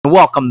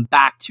welcome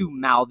back to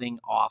Mouthing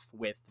Off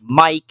with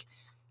Mike.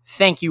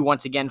 Thank you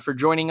once again for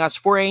joining us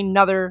for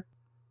another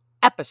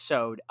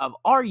episode of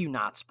Are You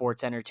Not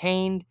Sports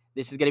Entertained?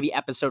 This is going to be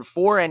episode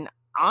 4, and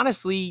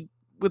honestly,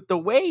 with the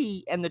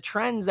way and the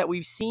trends that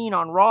we've seen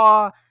on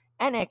Raw,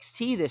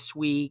 NXT this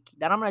week,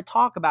 that I'm going to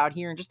talk about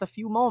here in just a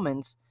few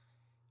moments,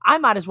 I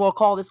might as well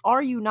call this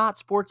Are You Not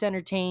Sports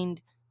Entertained?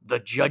 The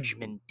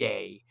Judgment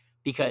Day.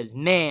 Because,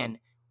 man,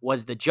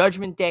 was the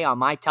Judgment Day on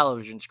my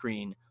television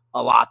screen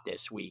a lot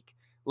this week.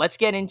 Let's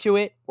get into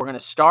it. We're going to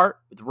start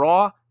with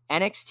Raw,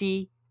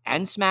 NXT,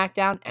 and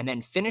SmackDown, and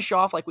then finish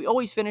off like we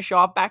always finish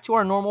off, back to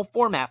our normal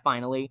format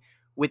finally,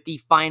 with the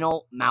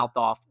final Mouth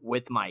Off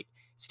with Mike.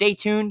 Stay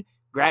tuned.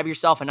 Grab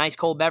yourself a nice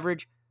cold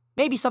beverage,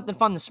 maybe something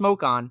fun to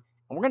smoke on,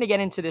 and we're going to get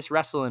into this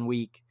wrestling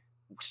week,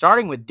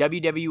 starting with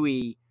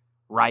WWE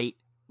right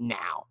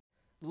now.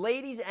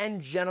 Ladies and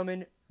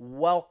gentlemen,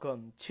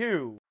 welcome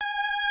to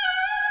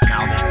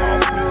Mouthing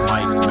Off with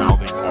Mike,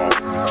 Mouthing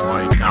Off with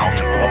Mike,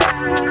 Mouthing Off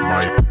with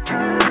Mike,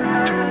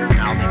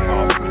 Mouthing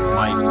Off with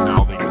Mike,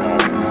 Mouthing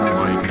Off with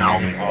Mike,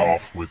 Mouthing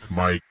Off with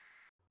Mike.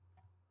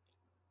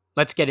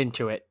 Let's get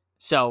into it.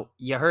 So,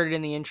 you heard it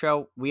in the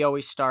intro. We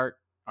always start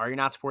Are You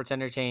Not Sports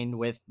Entertained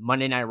with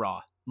Monday Night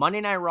Raw.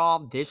 Monday Night Raw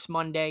this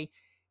Monday,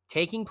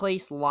 taking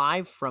place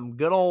live from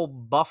good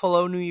old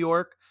Buffalo, New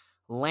York,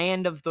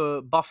 land of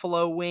the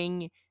Buffalo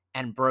Wing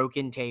and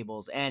Broken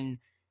Tables. And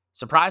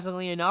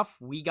surprisingly enough,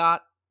 we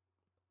got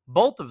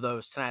both of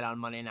those tonight on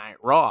Monday Night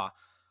Raw.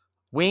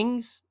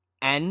 Wings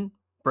and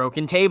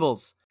Broken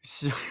Tables.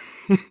 So,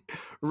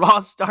 Raw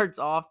starts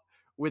off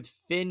with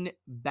Finn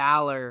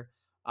Balor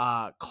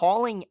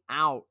calling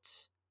out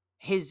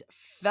his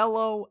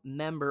fellow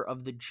member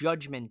of the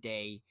Judgment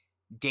Day,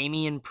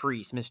 Damian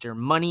Priest, Mr.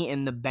 Money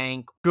in the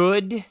Bank.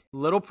 Good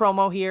little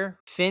promo here.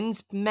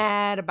 Finn's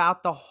mad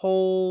about the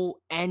whole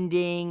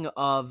ending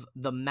of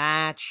the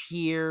match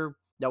here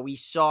that we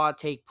saw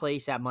take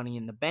place at Money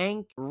in the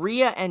Bank.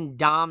 Rhea and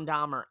Dom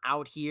are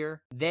out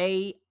here.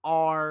 They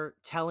are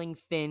telling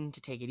Finn to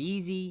take it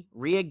easy.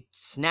 Rhea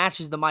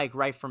snatches the mic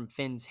right from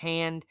Finn's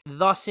hand.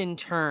 Thus, in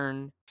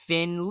turn,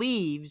 Finn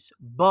leaves,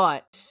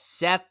 but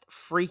Seth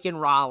freaking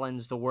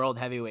Rollins, the World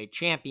Heavyweight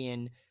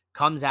Champion,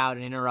 comes out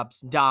and interrupts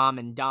Dom,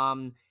 and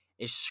Dom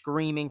is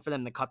screaming for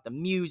them to cut the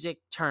music,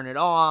 turn it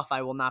off.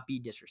 I will not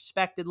be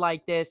disrespected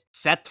like this.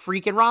 Seth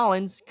freaking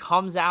Rollins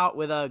comes out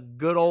with a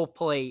good old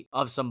plate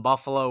of some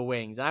buffalo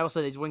wings. And I will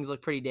say these wings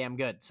look pretty damn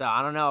good. So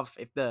I don't know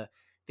if the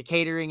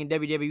catering in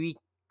WWE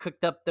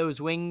cooked up those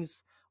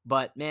wings,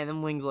 but man,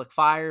 them wings look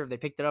fire. If they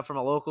picked it up from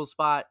a local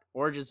spot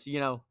or just,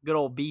 good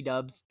old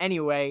B-dubs.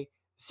 Anyway,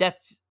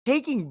 Seth's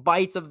taking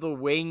bites of the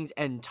wings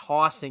and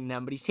tossing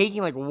them, but he's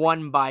taking like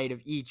one bite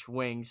of each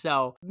wing.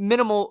 So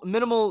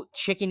minimal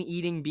chicken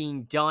eating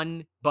being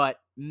done, but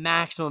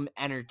maximum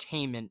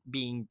entertainment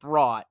being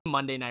brought.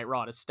 Monday Night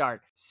Raw to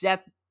start.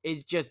 Seth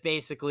is just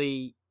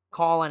basically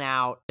calling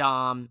out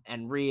Dom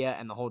and Rhea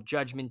and the whole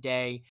Judgment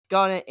Day. It's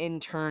gonna in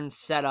turn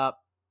set up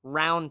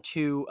round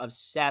 2 of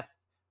Seth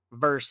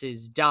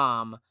versus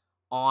Dom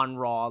on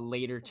Raw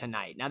later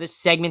tonight. Now, this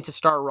segment to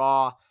start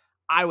Raw,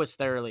 I was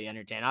thoroughly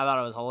entertained. I thought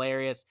it was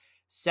hilarious.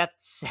 Seth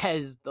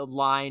says the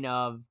line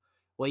of,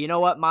 well, you know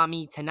what,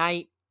 mommy?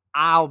 Tonight,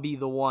 I'll be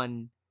the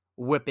one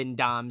whipping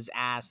Dom's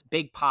ass.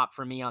 Big pop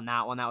for me on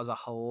that one. That was a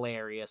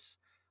hilarious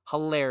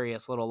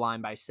little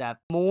line by Seth.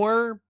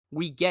 More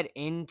we get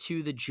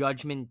into the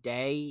Judgment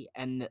Day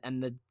and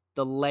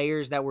the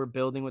layers that we're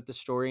building with the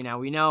story. Now,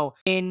 we know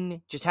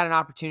Finn just had an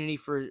opportunity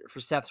for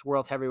Seth's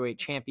World Heavyweight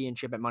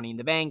Championship at Money in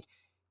the Bank.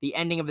 The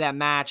ending of that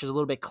match is a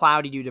little bit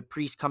cloudy due to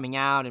Priest coming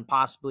out and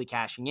possibly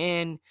cashing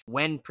in.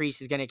 When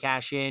Priest is going to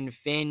cash in,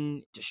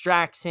 Finn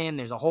distracts him.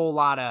 There's a whole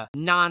lot of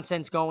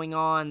nonsense going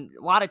on.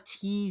 A lot of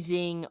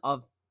teasing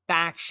of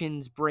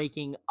factions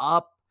breaking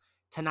up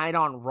tonight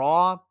on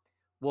Raw.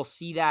 We'll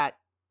see that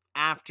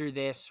after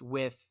this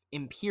with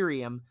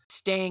Imperium.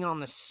 Staying on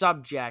the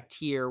subject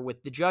here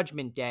with the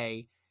Judgment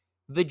Day.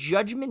 The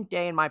Judgment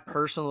Day, in my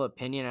personal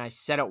opinion, and I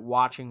said it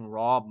watching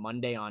Raw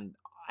Monday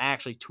I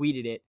actually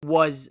tweeted it,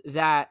 was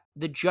that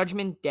the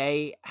Judgment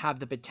Day have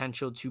the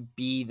potential to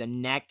be the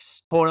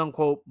next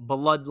quote-unquote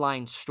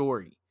bloodline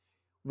story,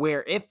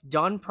 where if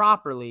done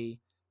properly,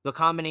 the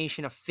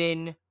combination of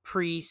Finn,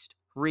 Priest,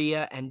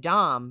 Rhea, and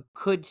Dom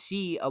could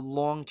see a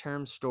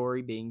long-term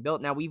story being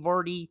built. Now, we're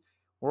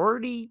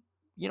already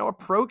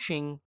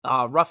approaching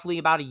roughly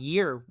about a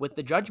year with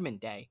the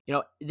Judgment Day.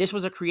 This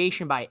was a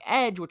creation by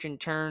Edge, which in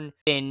turn,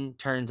 Finn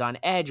turns on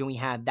Edge, and we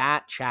had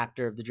that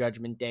chapter of the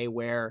Judgment Day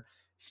where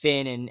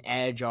Finn and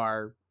Edge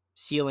are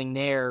sealing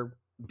their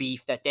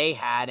beef that they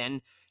had,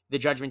 and the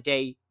Judgment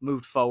Day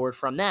moved forward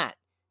from that.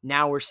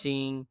 Now we're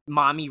seeing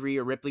Mommy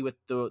Rhea Ripley with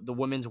the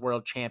Women's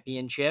World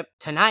Championship.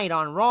 Tonight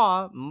on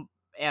Raw,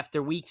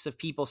 after weeks of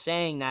people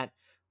saying that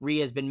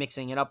Rhea's been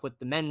mixing it up with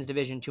the men's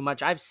division too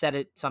much, I've said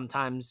it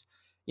sometimes,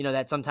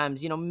 that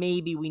sometimes,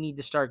 maybe we need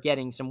to start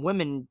getting some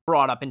women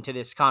brought up into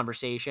this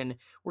conversation.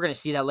 We're going to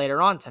see that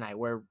later on tonight,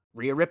 where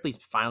Rhea Ripley's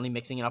finally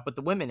mixing it up with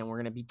the women, and we're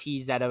going to be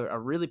teased at a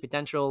really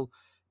potential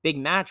big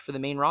match for the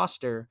main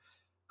roster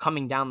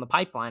coming down the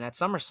pipeline at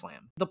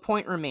SummerSlam. The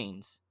point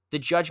remains, the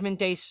Judgment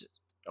Day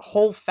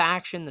whole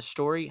faction, the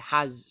story,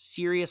 has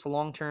serious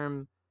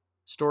long-term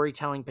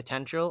storytelling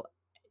potential,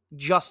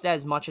 just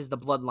as much as the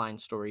Bloodline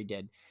story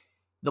did.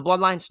 The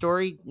Bloodline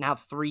story, now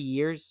 3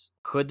 years.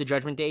 Could the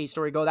Judgment Day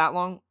story go that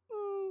long?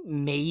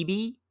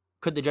 Maybe.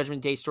 Could the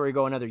Judgment Day story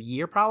go another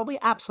year? Probably.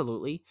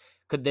 Absolutely.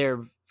 Could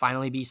there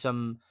finally be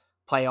some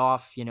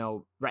playoff,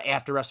 right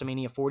after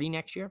WrestleMania 40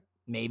 next year?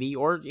 Maybe.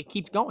 Or it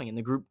keeps going and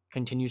the group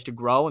continues to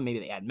grow and maybe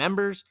they add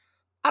members.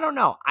 I don't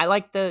know. I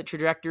like the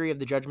trajectory of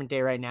the Judgment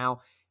Day right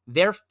now.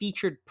 They're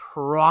featured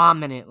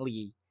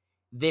prominently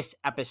this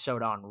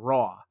episode on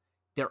Raw.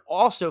 They're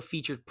also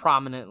featured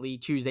prominently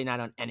Tuesday night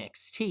on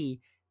NXT.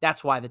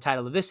 That's why the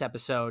title of this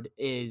episode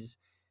is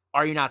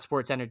Are You Not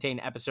Sports Entertained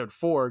Episode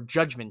 4,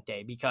 Judgment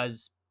Day,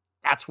 because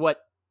that's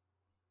what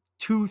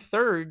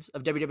 2/3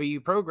 of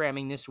WWE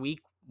programming this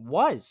week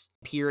was.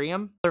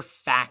 Imperium, their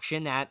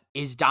faction that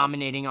is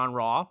dominating on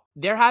Raw.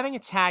 They're having a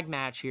tag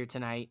match here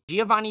tonight.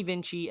 Giovanni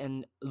Vinci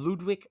and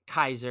Ludwig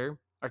Kaiser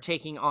are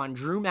taking on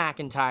Drew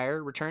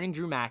McIntyre, returning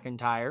Drew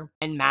McIntyre,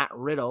 and Matt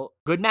Riddle.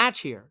 Good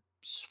match here.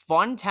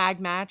 Fun tag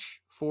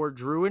match for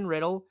Drew and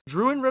Riddle.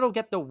 Drew and Riddle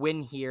get the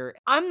win here.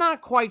 I'm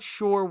not quite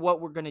sure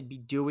what we're going to be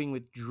doing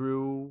with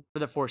Drew for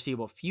the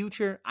foreseeable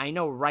future. I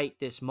know right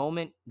this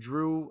moment,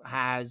 Drew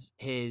has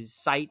his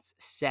sights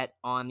set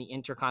on the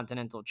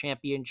Intercontinental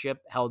Championship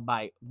held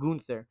by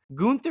Gunther.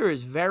 Gunther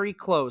is very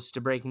close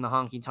to breaking the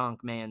Honky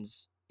Tonk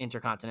Man's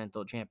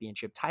Intercontinental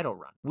Championship title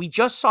run. We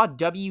just saw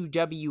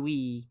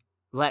WWE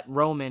let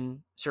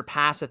Roman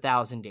surpass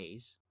 1,000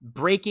 days,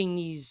 breaking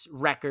these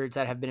records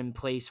that have been in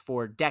place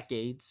for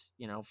decades,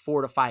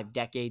 4 to 5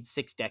 decades,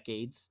 6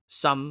 decades,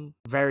 some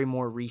very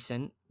more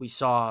recent. We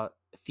saw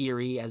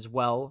Theory as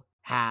well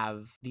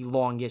have the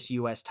longest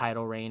U.S.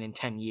 title reign in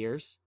 10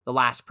 years. The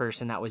last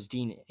person, that was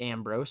Dean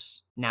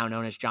Ambrose, now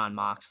known as Jon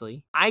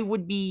Moxley. I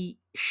would be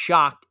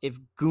shocked if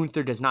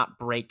Gunther does not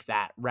break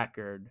that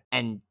record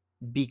and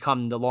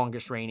become the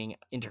longest reigning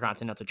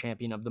Intercontinental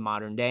Champion of the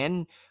modern day.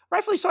 And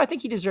rightfully so, I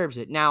think he deserves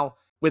it. Now,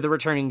 with a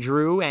returning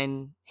Drew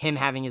and him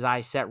having his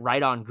eyes set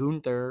right on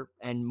Gunther,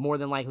 and more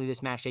than likely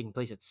this match taking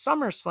place at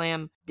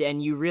SummerSlam, then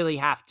you really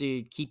have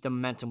to keep the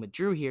momentum with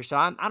Drew here. So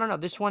I don't know.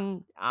 This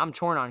one I'm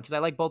torn on because I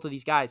like both of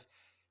these guys.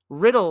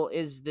 Riddle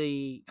is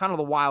the kind of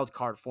the wild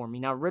card for me.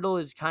 Now, Riddle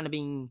is kind of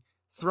being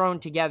thrown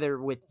together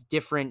with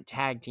different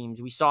tag teams.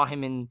 We saw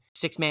him in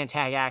 6-man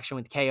tag action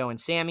with KO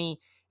and Sammy.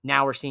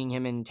 Now we're seeing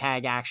him in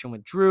tag action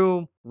with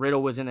Drew.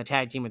 Riddle was in the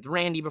tag team with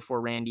Randy before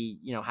Randy,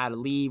 had to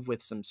leave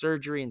with some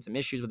surgery and some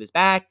issues with his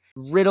back.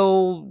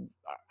 Riddle,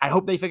 I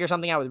hope they figure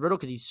something out with Riddle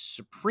because he's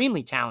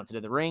supremely talented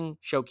in the ring,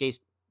 showcased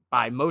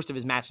by most of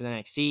his matches in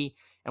NXT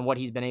and what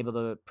he's been able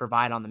to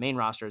provide on the main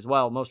roster as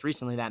well. Most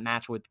recently, that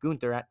match with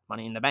Gunther at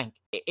Money in the Bank.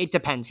 It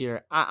depends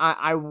here.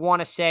 I want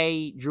to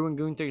say Drew and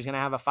Gunther is going to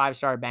have a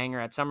 5-star banger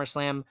at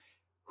SummerSlam.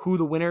 Who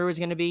the winner is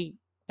going to be,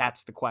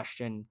 that's the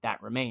question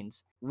that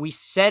remains. We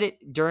said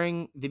it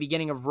during the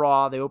beginning of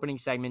Raw, the opening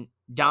segment.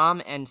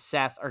 Dom and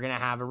Seth are going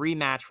to have a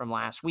rematch from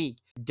last week.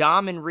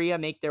 Dom and Rhea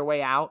make their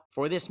way out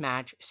for this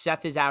match.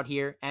 Seth is out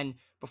here. And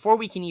before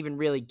we can even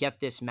really get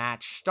this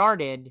match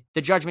started,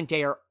 the Judgment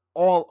Day are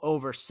all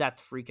over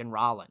Seth freaking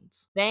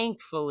Rollins.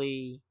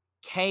 Thankfully,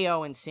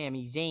 KO and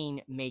Sami Zayn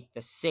make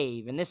the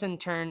save. And this in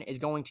turn is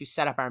going to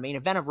set up our main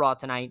event of Raw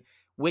tonight,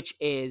 which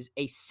is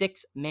a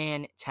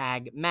 6-man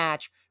tag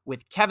match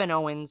with Kevin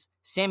Owens,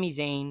 Sami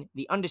Zayn,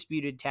 the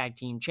undisputed tag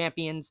team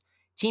champions,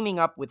 teaming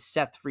up with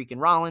Seth freaking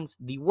Rollins,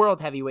 the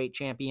world heavyweight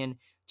champion,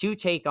 to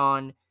take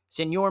on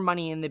Senor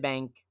Money in the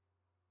Bank,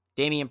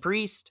 Damian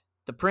Priest,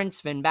 the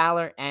Prince Finn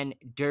Balor, and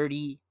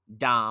Dirty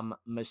Dom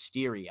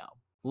Mysterio.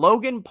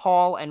 Logan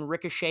Paul and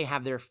Ricochet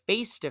have their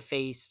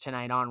face-to-face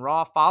tonight on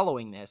Raw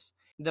following this.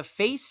 The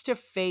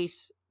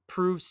face-to-face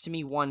proves to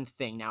me one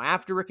thing. Now,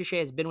 after Ricochet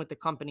has been with the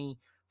company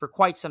for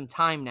quite some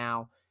time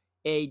now,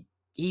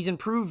 he's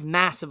improved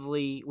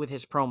massively with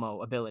his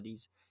promo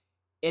abilities.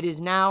 It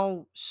is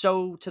now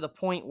so to the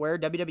point where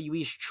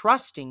WWE is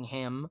trusting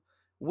him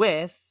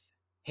with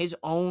his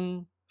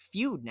own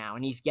feud now,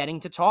 and he's getting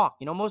to talk.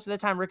 Most of the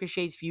time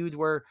Ricochet's feuds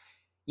were,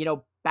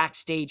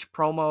 backstage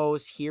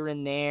promos here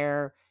and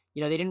there.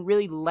 They didn't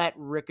really let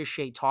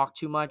Ricochet talk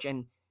too much,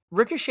 and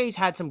Ricochet's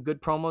had some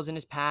good promos in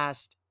his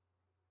past.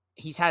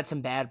 He's had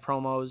some bad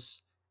promos.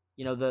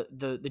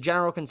 The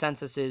general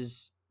consensus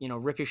is,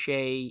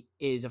 Ricochet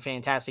is a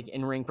fantastic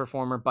in-ring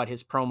performer, but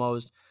his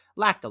promos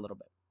lacked a little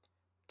bit.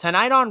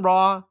 Tonight on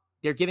Raw,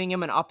 they're giving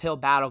him an uphill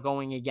battle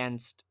going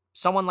against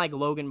someone like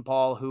Logan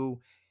Paul,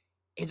 who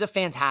is a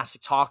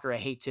fantastic talker. I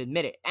hate to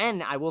admit it.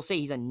 And I will say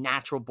he's a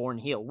natural-born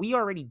heel. We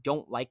already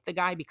don't like the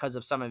guy because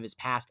of some of his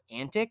past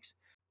antics.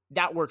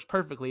 That works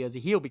perfectly as a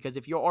heel because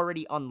if you're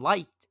already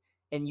unliked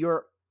and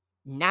you're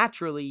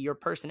naturally, your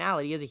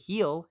personality is a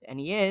heel, and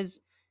he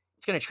is,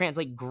 it's going to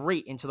translate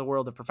great into the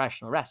world of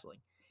professional wrestling.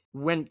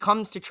 When it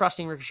comes to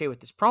trusting Ricochet with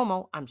this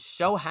promo, I'm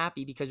so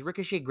happy because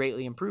Ricochet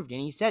greatly improved. And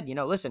he said,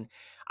 listen,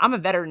 I'm a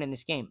veteran in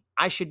this game.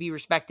 I should be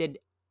respected.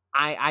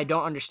 I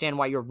don't understand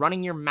why you're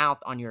running your mouth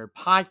on your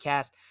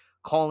podcast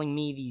calling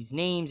me these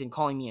names and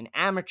calling me an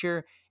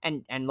amateur.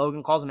 And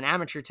Logan calls him an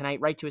amateur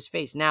tonight right to his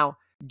face. Now,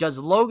 does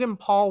Logan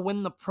Paul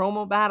win the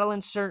promo battle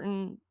in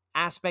certain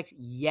aspects?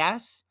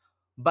 Yes.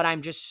 But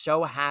I'm just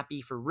so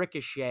happy for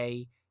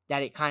Ricochet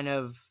that it kind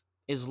of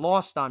is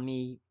lost on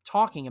me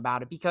talking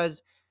about it,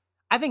 because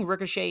I think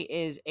Ricochet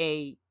is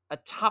a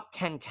top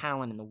 10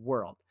 talent in the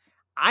world.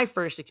 I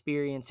first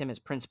experienced him as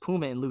Prince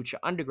Puma in Lucha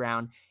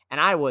Underground, and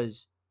I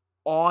was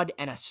awed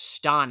and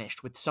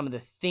astonished with some of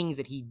the things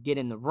that he did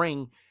in the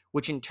ring,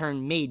 which in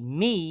turn made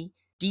me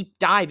deep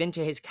dive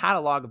into his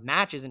catalog of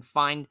matches and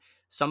find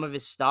some of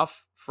his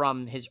stuff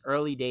from his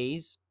early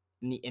days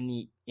in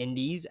the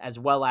indies, as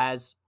well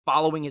as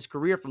following his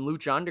career from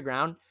Lucha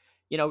Underground,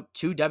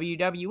 to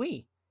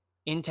WWE,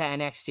 into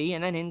NXT,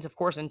 and then of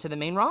course, into the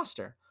main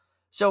roster.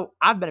 So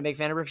I've been a big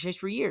fan of Ricochet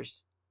for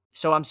years.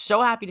 So I'm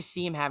so happy to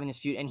see him having this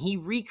feud, and he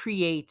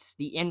recreates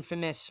the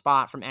infamous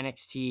spot from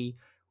NXT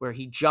where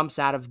he jumps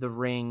out of the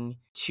ring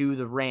to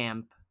the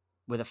ramp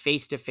with a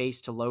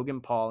face-to-face to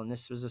Logan Paul. And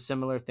this was a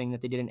similar thing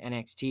that they did in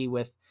NXT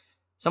with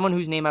someone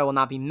whose name I will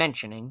not be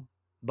mentioning,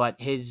 but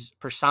his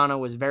persona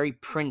was very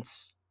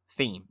Prince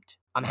themed.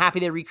 I'm happy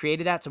they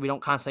recreated that, so we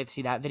don't constantly have to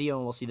see that video,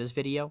 and we'll see this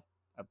video,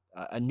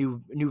 a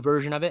new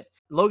version of it.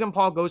 Logan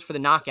Paul goes for the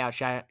knockout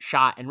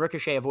shot, and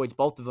Ricochet avoids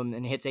both of them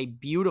and hits a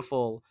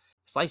beautiful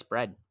sliced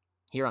bread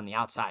here on the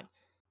outside.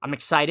 I'm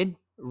excited.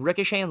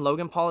 Ricochet and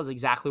Logan Paul is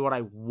exactly what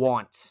I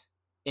want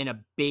in a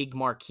big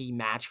marquee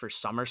match for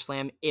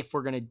SummerSlam. If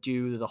we're going to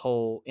do the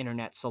whole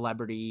internet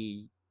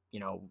celebrity,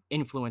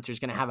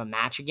 influencers going to have a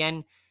match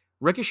again,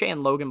 Ricochet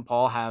and Logan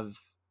Paul have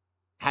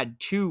had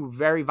two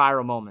very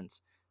viral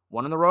moments.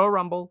 One in the Royal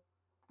Rumble,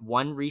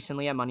 one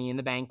recently at Money in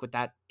the Bank with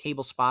that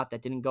table spot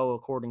that didn't go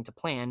according to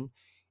plan,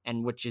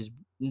 and which is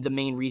the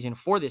main reason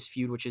for this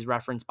feud, which is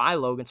referenced by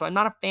Logan. So I'm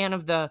not a fan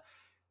of the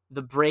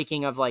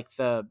breaking of like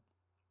the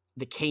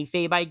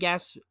kayfabe, I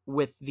guess,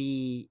 with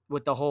the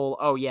whole,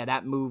 oh yeah,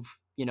 that move,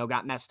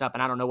 got messed up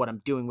and I don't know what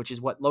I'm doing, which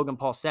is what Logan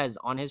Paul says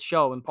on his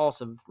show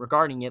Impulsive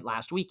regarding it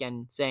last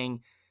weekend,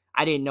 saying,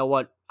 I don't know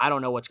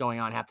what's going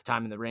on half the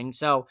time in the ring.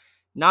 So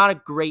not a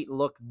great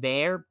look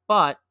there,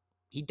 but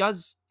he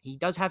does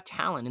have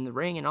talent in the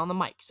ring and on the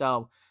mic.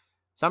 So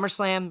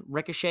SummerSlam,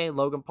 Ricochet,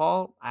 Logan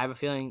Paul, I have a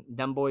feeling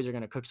them boys are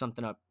going to cook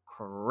something up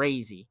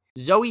crazy.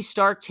 Zoe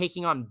Stark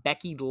taking on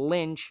Becky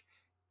Lynch,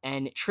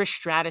 and Trish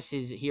Stratus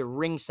is here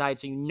ringside,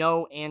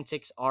 so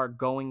antics are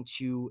going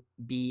to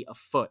be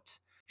afoot.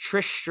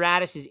 Trish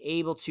Stratus is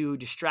able to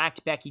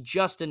distract Becky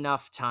just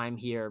enough time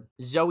here.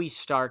 Zoe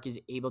Stark is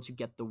able to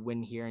get the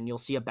win here, and you'll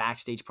see a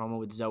backstage promo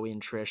with Zoe and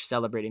Trish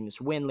celebrating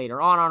this win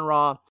later on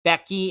Raw.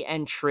 Becky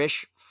and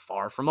Trish,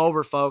 far from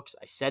over, folks.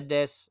 I said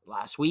this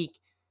last week.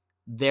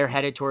 They're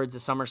headed towards the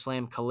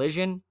SummerSlam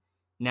Collision.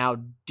 Now,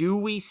 do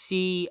we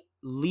see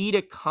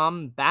Lita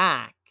come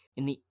back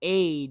in the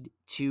aid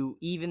to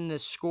even the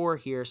score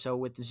here? So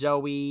with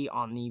Zoe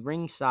on the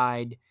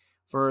ringside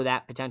for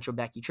that potential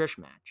Becky Trish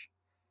match.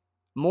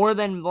 More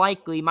than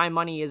likely, my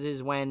money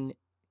is when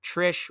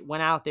Trish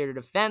went out there to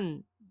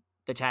defend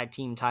the tag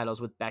team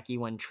titles with Becky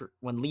when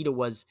Lita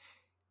was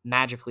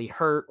magically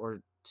hurt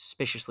or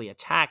suspiciously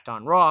attacked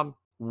on Raw.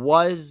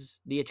 Was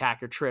the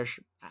attacker Trish?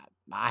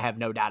 I have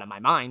no doubt in my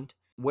mind.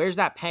 Where's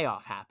that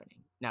payoff happening?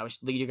 Now, is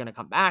Lita going to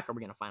come back? Are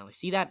we going to finally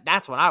see that?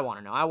 That's what I want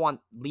to know. I want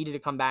Lita to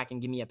come back and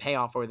give me a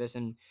payoff for this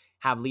and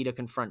have Lita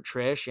confront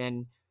Trish.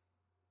 And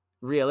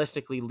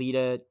realistically,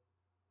 Lita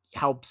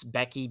helps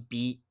Becky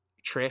beat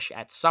Trish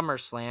at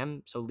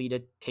SummerSlam. So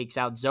Lita takes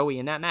out Zoe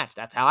in that match.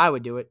 That's how I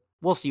would do it.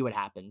 We'll see what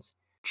happens.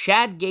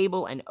 Chad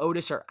Gable and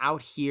Otis are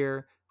out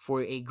here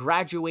for a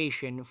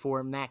graduation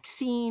for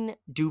Maxine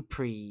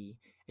Dupree.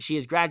 She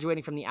is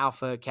graduating from the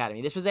Alpha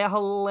Academy. This was a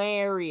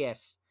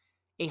hilarious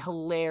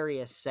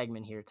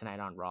segment here tonight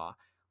on Raw.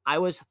 I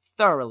was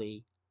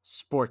thoroughly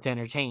sports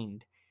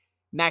entertained.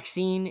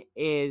 Maxine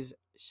is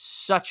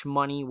such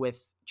money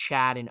with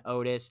Chad and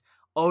Otis.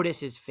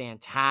 Otis is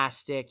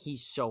fantastic.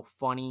 He's so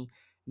funny.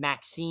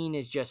 Maxine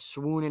is just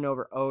swooning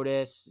over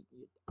Otis.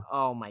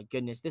 Oh my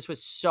goodness. This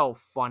was so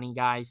funny,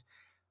 guys.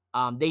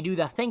 They do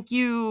the thank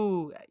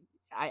you.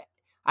 I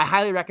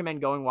highly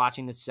recommend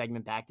watching this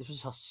segment back. This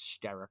was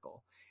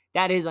hysterical.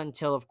 That is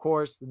until, of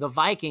course, the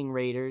Viking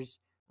Raiders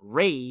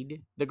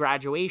raid the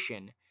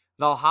graduation.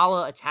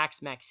 Valhalla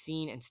attacks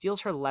Maxine and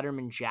steals her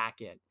Letterman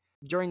jacket.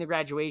 During the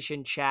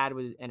graduation, Chad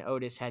and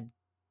Otis had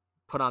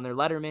put on their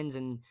Lettermans,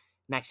 and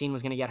Maxine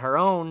was going to get her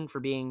own for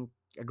being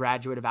a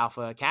graduate of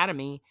Alpha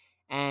Academy,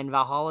 and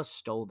Valhalla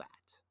stole that.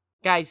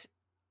 Guys,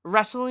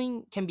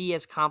 wrestling can be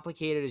as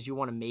complicated as you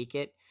want to make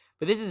it,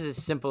 but this is as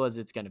simple as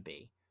it's going to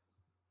be.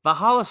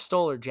 Valhalla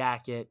stole her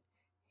jacket,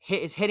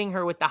 is hitting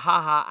her with the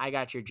haha, I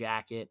got your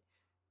jacket.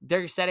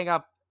 They're setting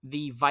up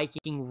the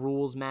Viking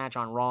rules match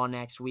on Raw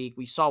next week.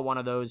 We saw one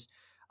of those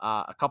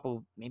a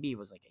couple, maybe it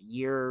was like a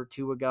year or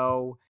two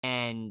ago.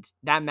 And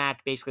that match,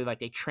 basically, like,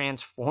 they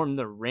transformed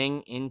the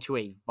ring into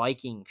a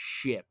Viking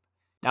ship.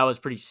 That was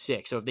pretty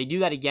sick. So if they do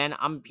that again,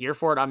 I'm here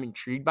for it. I'm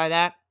intrigued by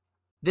that.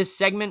 This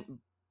segment,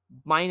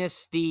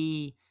 minus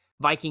the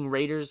Viking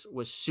Raiders,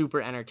 was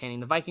super entertaining.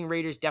 The Viking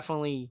Raiders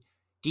definitely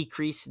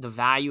decrease the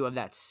value of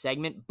that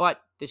segment,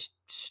 but this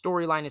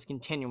storyline is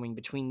continuing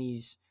between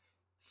these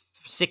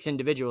 6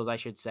 individuals, I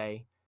should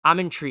say. I'm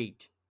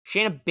intrigued.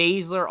 Shayna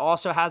Baszler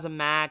also has a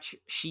match.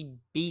 She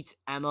beats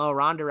Emma.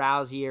 Ronda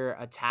Rousey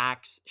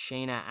attacks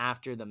Shayna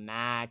after the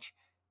match.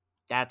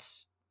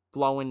 That's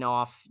blowing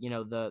off,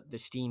 the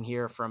steam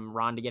here from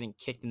Ronda getting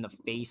kicked in the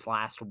face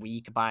last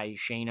week by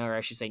Shayna, or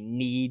I should say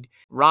kneed.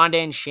 Ronda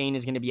and Shayna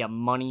is going to be a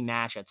money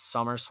match at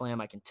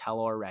SummerSlam. I can tell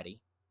already.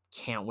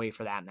 Can't wait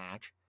for that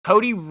match.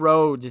 Cody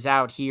Rhodes is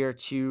out here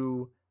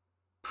to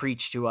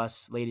preach to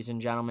us, ladies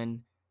and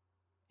gentlemen.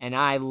 And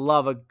I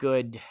love a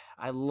good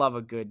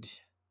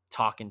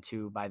talking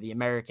to by the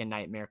American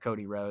Nightmare,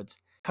 Cody Rhodes.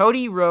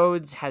 Cody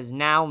Rhodes has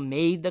now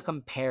made the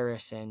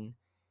comparison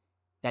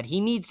that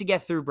he needs to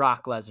get through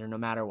Brock Lesnar no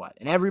matter what.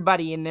 And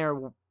everybody in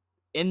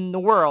the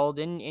world,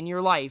 in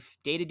your life,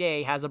 day to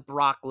day, has a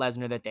Brock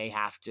Lesnar that they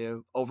have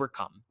to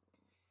overcome.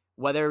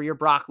 Whether your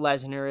Brock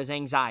Lesnar is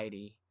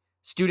anxiety,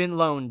 student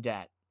loan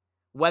debt,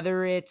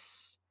 whether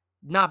it's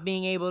not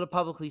being able to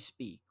publicly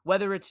speak,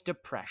 whether it's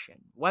depression,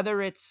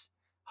 whether it's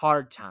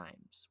hard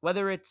times,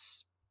 whether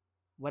it's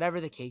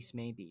whatever the case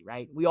may be,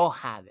 right? We all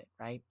have it,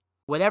 right?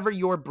 Whatever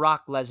your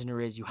Brock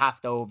Lesnar is, you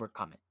have to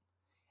overcome it.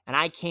 And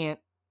I can't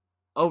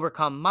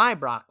overcome my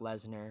Brock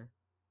Lesnar.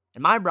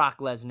 And my Brock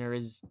Lesnar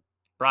is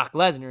Brock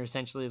Lesnar,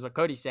 essentially, is what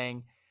Cody's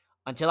saying,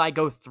 until I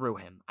go through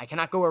him. I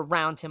cannot go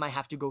around him. I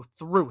have to go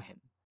through him.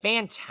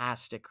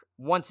 Fantastic,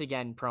 once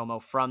again,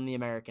 promo from the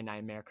American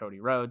Nightmare, Cody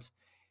Rhodes.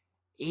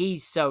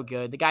 He's so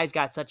good. The guy's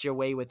got such a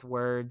way with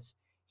words.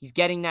 He's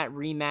getting that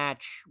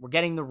rematch. We're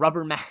getting the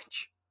rubber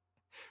match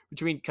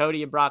between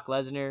Cody and Brock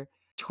Lesnar.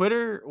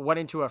 Twitter went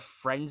into a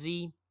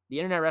frenzy. The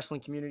internet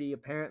wrestling community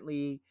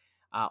apparently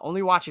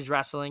only watches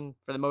wrestling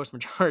for the most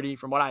majority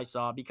from what I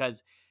saw,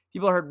 because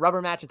people heard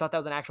rubber match and thought that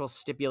was an actual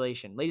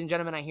stipulation. Ladies and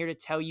gentlemen, I'm here to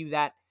tell you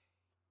that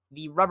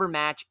the rubber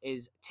match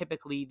is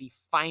typically the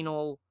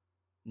final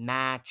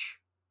match,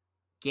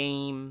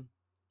 game,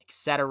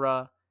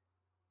 etc.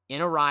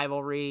 in a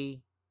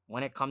rivalry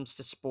when it comes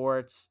to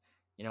sports.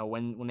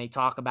 When they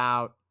talk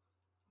about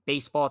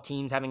baseball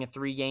teams having a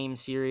 3-game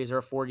series or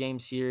a 4-game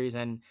series,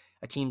 and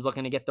a team's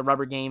looking to get the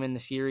rubber game in the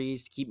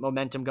series to keep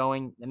momentum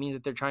going, that means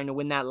that they're trying to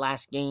win that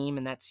last game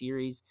in that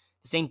series.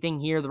 The same thing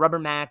here. The rubber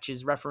match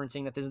is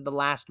referencing that this is the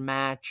last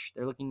match.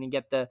 They're looking to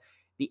get the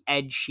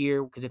edge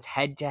here because it's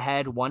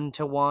head-to-head,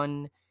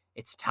 1-1.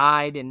 It's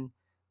tied, and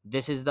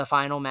this is the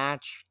final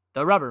match,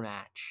 the rubber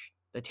match,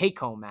 the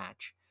take-home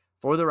match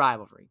for the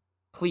rivalry.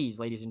 Please,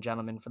 ladies and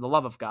gentlemen, for the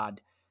love of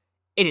God,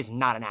 it is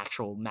not an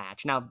actual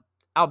match. Now,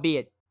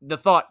 albeit the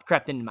thought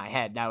crept into my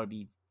head, that would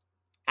be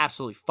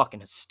absolutely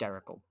fucking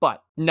hysterical.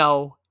 But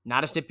no,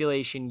 not a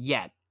stipulation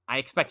yet. I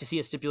expect to see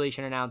a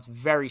stipulation announced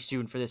very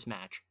soon for this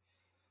match.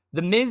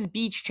 The Miz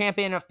beats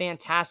champion in a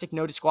fantastic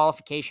no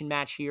disqualification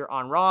match here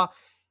on Raw.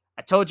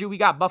 I told you we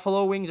got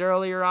Buffalo wings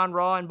earlier on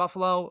Raw in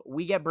Buffalo.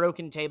 We get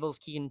broken tables,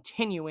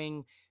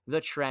 continuing the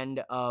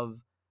trend of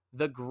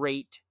the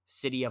great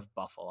city of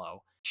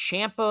Buffalo.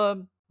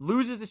 Ciampa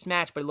loses this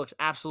match, but it looks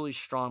absolutely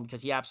strong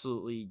because he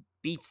absolutely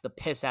beats the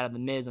piss out of the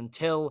Miz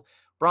until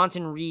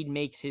Bronson Reed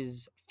makes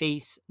his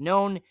face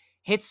known,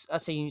 hits a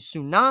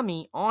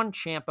tsunami on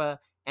Ciampa,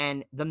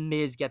 and the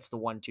Miz gets the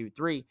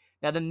 1-2-3.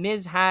 Now, the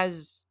Miz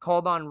has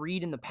called on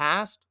Reed in the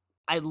past.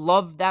 I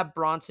love that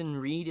Bronson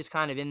Reed is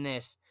kind of in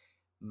this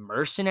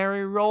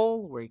mercenary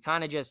role where he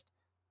kind of just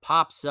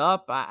pops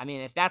up. I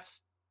mean, if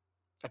that's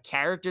a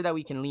character that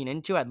we can lean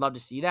into, I'd love to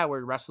see that,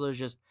 where wrestlers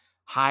just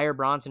hire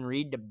Bronson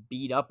Reed to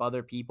beat up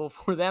other people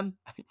for them.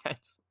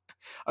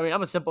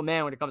 I'm a simple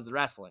man when it comes to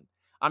wrestling.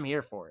 I'm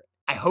here for it.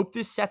 I hope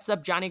this sets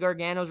up Johnny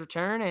Gargano's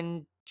return,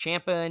 and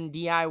Ciampa and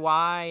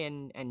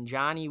DIY and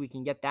Johnny, we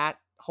can get that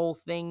whole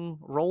thing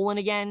rolling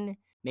again.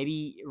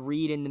 Maybe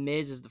Reed and The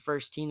Miz is the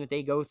first team that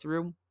they go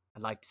through.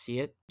 I'd like to see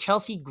it.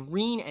 Chelsea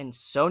Green and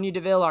Sonya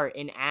Deville are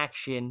in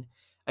action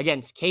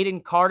against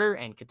Kaden Carter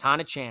and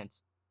Katana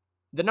Chance.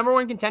 The number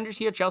one contenders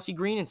here, Chelsea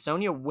Green and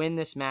Sonya, win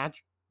this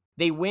match.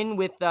 They win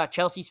with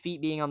Chelsea's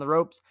feet being on the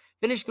ropes.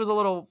 Finish was a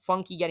little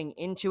funky getting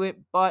into it,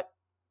 but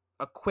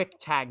a quick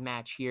tag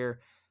match here.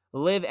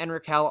 Liv and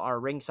Raquel are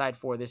ringside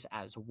for this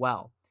as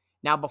well.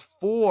 Now,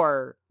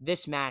 before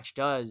this match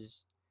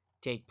does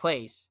take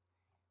place,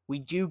 we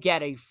do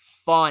get a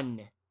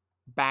fun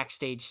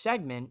backstage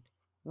segment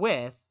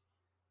with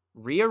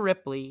Rhea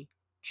Ripley,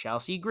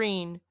 Chelsea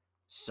Green,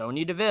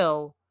 Sonya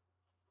Deville,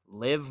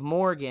 Liv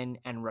Morgan,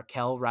 and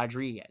Raquel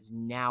Rodriguez.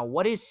 Now,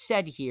 what is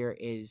said here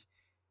is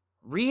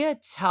Rhea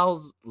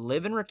tells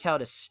Liv and Raquel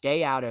to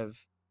stay out of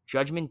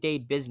Judgment Day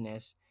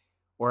business,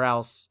 or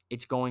else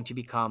it's going to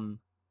become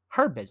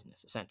her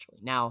business, essentially.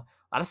 Now,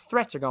 a lot of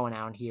threats are going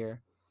out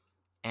here,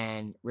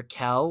 and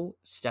Raquel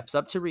steps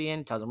up to Rhea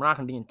and tells him, we're not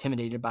going to be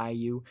intimidated by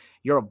you.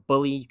 You're a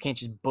bully. You can't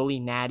just bully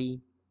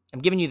Natty. I'm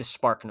giving you the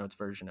Spark Notes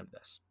version of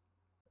this.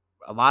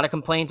 A lot of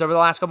complaints over the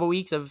last couple of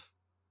weeks, of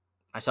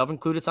myself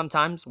included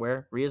sometimes,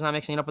 where Rhea's not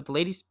mixing it up with the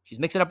ladies. She's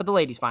mixing it up with the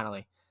ladies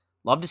finally.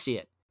 Love to see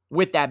it.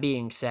 With that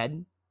being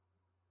said,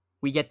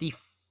 we get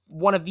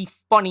one of the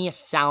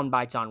funniest sound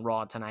bites on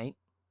Raw tonight.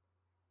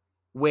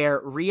 where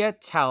Rhea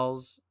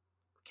tells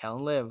Raquel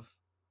and Liv,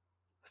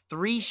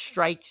 3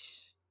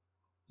 strikes,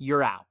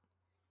 you're out.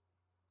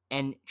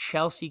 And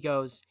Chelsea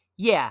goes,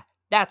 yeah,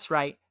 that's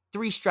right.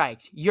 3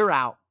 strikes, you're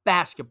out.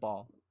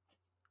 Basketball.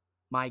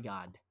 My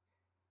God.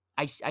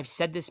 I've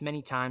said this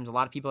many times. A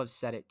lot of people have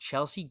said it.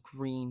 Chelsea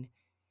Green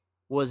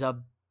was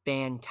a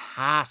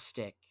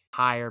fantastic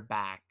hire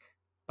back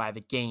by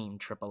the game,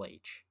 Triple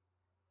H.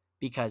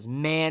 Because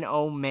man,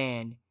 oh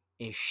man,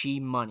 is she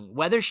money.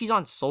 Whether she's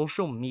on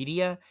social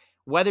media,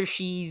 whether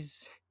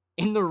she's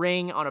in the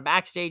ring on a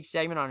backstage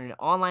segment, on an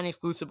online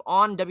exclusive,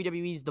 on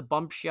WWE's The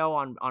Bump Show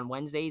on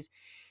Wednesdays,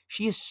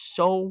 she is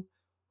so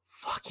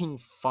fucking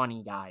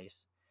funny,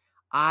 guys.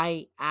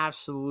 I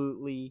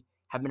absolutely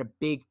have been a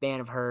big fan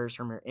of hers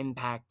from her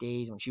Impact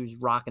days when she was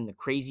rocking the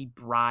Crazy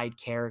Bride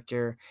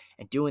character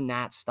and doing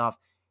that stuff.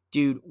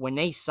 Dude, when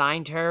they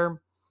signed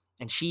her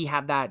and she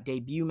had that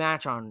debut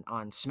match on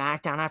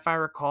SmackDown, if I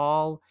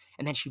recall,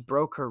 and then she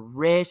broke her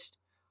wrist.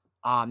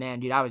 Oh, man,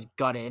 dude, I was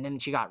gutted. And then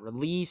she got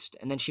released,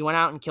 and then she went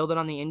out and killed it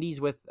on the indies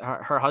with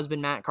her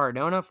husband, Matt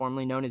Cardona,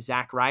 formerly known as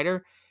Zack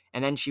Ryder.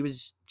 And then she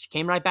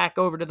came right back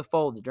over to the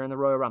fold during the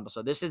Royal Rumble.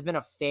 So this has been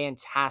a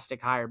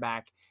fantastic hire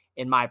back,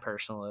 in my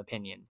personal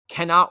opinion.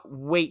 Cannot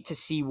wait to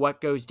see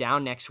what goes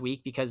down next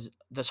week, because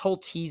this whole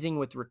teasing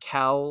with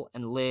Raquel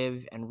and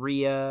Liv and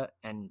Rhea,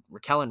 and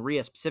Raquel and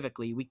Rhea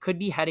specifically, we could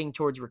be heading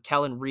towards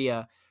Raquel and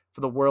Rhea for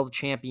the World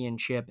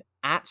Championship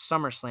at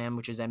SummerSlam,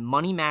 which is a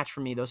money match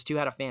for me. Those two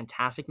had a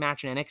fantastic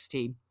match in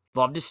NXT.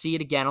 Love to see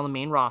it again on the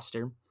main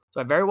roster. So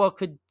I very well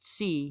could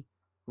see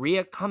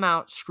Rhea come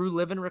out, screw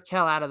Liv and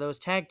Raquel out of those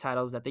tag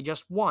titles that they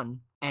just won,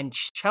 and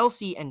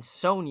Chelsea and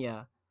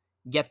Sonya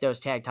get those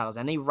tag titles,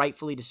 and they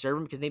rightfully deserve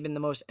them because they've been the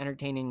most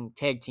entertaining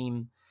tag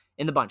team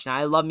in the bunch. Now,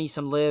 I love me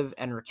some Liv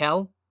and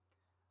Raquel,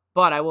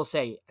 but I will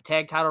say a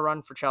tag title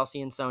run for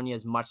Chelsea and Sonya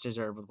is much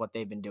deserved with what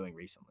they've been doing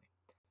recently.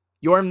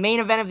 Your main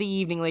event of the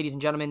evening, ladies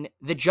and gentlemen,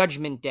 the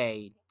Judgment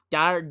Day.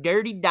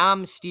 Dirty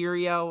Dom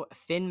Mysterio,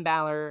 Finn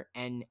Balor,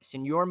 and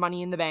Senor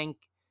Money in the Bank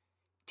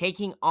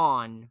taking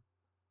on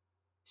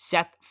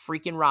Seth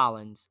freaking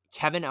Rollins,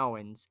 Kevin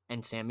Owens,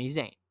 and Sami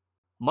Zayn.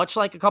 Much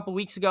like a couple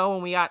weeks ago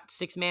when we got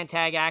 6-man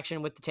tag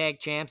action with the tag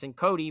champs and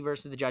Cody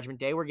versus the Judgment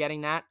Day, we're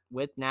getting that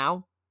with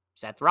now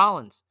Seth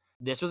Rollins.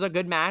 This was a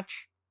good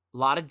match. A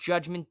lot of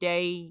Judgment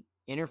Day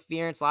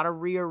interference, a lot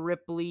of Rhea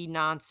Ripley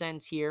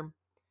nonsense here.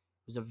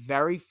 It was a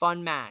very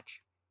fun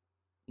match.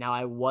 Now,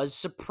 I was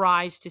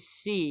surprised to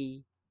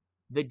see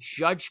the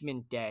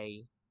Judgment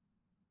Day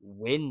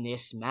win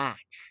this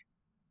match.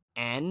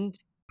 And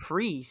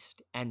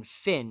Priest and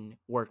Finn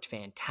worked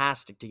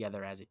fantastic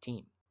together as a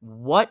team.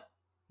 What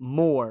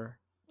more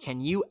can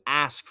you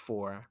ask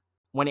for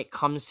when it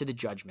comes to the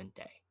Judgment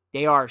Day?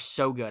 They are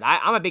so good.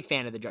 I'm a big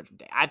fan of the Judgment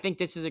Day. I think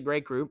this is a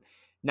great group.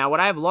 Now, would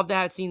I have loved to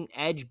have seen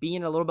Edge be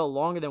in a little bit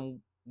longer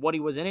than what he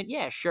was in it?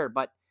 Yeah, sure.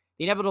 But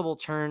the inevitable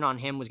turn on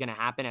him was going to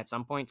happen at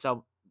some point.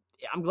 So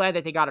I'm glad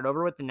that they got it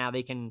over with, and now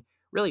they can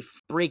really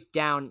break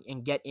down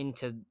and get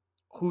into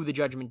who the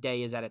Judgment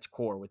Day is at its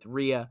core with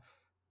Rhea,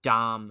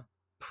 Dom,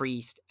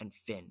 Priest, and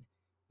Finn.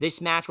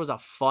 This match was a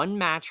fun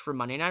match for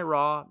Monday Night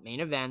Raw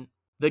main event.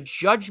 The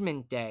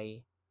Judgment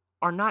Day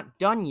are not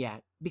done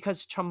yet,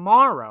 because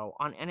tomorrow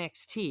on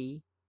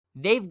NXT,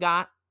 they've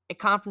got a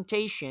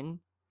confrontation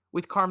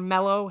with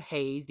Carmelo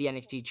Hayes, the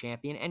NXT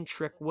champion, and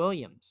Trick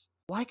Williams.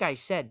 Like I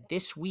said,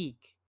 this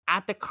week,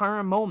 at the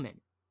current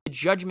moment, the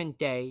Judgment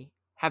Day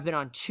have been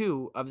on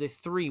 2 of the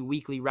 3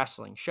 weekly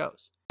wrestling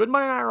shows. Good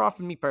Monday Night Raw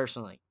for me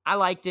personally. I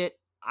liked it.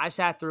 I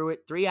sat through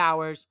it 3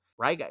 hours,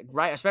 right,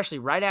 especially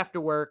right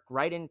after work,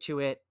 right into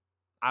it.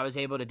 I was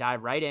able to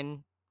dive right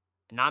in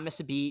and not miss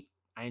a beat.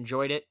 I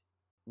enjoyed it.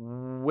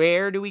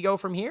 Where do we go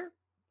from here?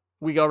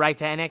 We go right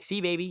to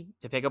NXT, baby,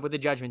 to pick up with the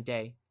Judgment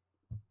Day.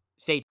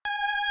 Stay tuned.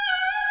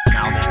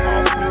 Now they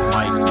off with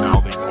Mike.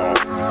 Now they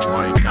off with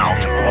Mike. Now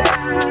they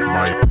off with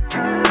Mike.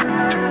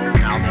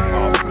 Now they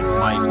off with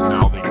Mike.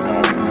 Now they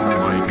off with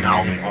Mike.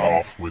 Now they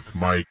off with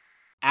Mike.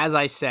 As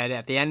I said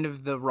at the end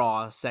of the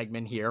Raw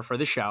segment here for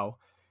the show,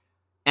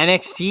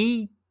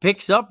 NXT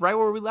picks up right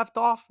where we left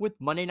off with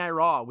Monday Night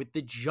Raw, with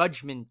the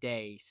Judgment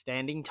Day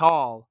standing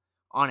tall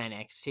on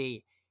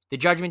NXT. The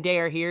Judgment Day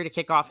are here to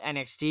kick off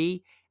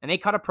NXT, and they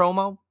cut a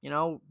promo. You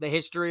know, the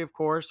history, of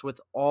course,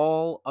 with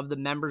all of the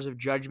members of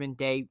Judgment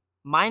Day,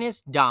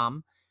 minus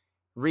Dom,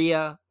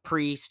 Rhea,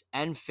 Priest,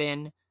 and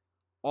Finn,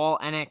 all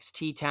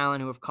NXT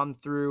talent who have come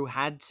through,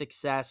 had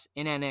success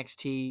in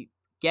NXT,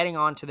 getting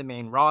onto the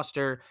main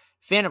roster.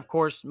 Finn, of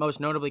course,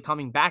 most notably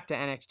coming back to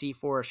NXT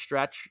for a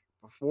stretch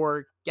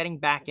before getting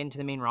back into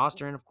the main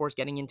roster and, of course,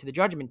 getting into the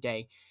Judgment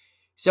Day.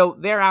 So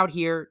they're out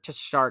here to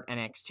start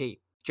NXT.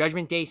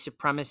 Judgment Day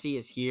supremacy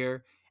is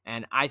here,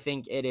 and I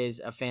think it is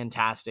a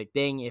fantastic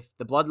thing. If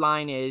the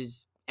bloodline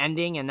is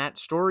ending and that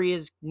story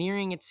is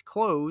nearing its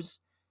close,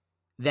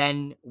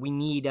 then we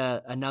need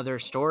another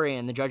story,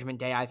 and the Judgment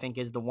Day, I think,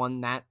 is the one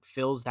that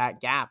fills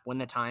that gap when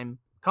the time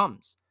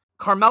comes.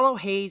 Carmelo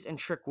Hayes and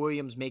Trick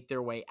Williams make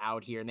their way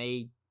out here, and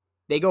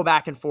they go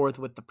back and forth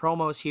with the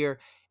promos here.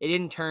 It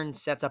in turn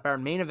sets up our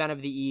main event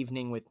of the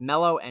evening with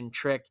Mello and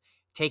Trick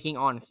taking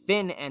on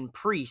Finn and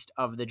Priest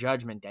of the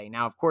Judgment Day.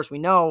 Now, of course, we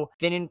know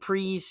Finn and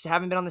Priest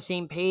haven't been on the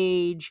same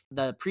page.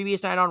 The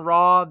previous night on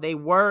Raw, they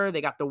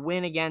got the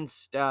win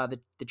against the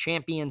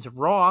champions of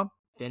Raw.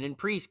 Finn and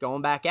Priest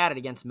going back at it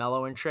against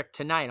Mello and Trick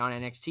tonight on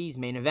NXT's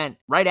main event.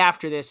 Right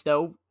after this,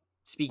 though,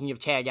 speaking of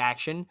tag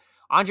action,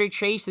 Andre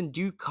Chase and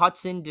Duke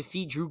Hudson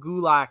defeat Drew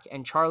Gulak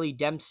and Charlie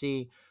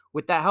Dempsey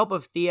with the help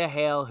of Thea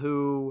Hale,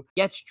 who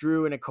gets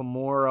Drew in a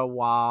Kimura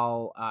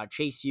while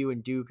Chase U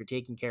and Duke are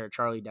taking care of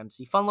Charlie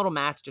Dempsey. Fun little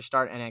match to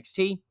start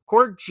NXT.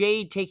 Cora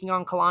Jade taking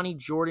on Kalani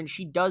Jordan.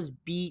 She does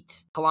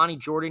beat Kalani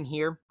Jordan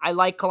here. I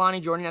like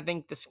Kalani Jordan. I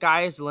think the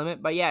sky is the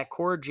limit. But yeah,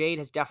 Cora Jade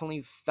has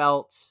definitely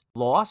felt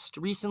lost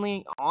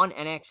recently on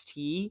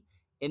NXT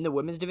in the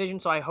women's division.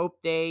 So I hope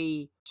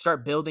they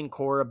start building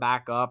Cora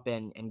back up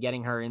and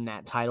getting her in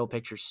that title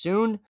picture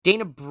soon.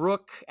 Dana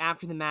Brooke,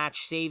 after the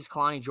match, saves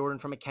Kalani Jordan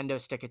from a kendo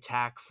stick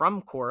attack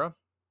from Cora.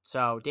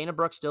 So Dana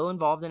Brooke still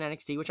involved in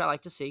NXT, which I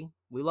like to see.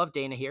 We love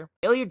Dana here.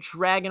 Ilya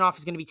Dragunov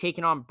is going to be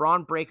taking on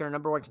Braun Breaker,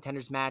 number one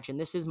contenders match. And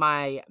this is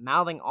my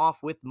mouthing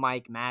off with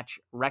Mike match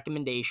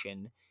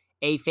recommendation.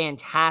 A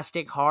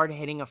fantastic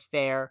hard-hitting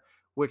affair,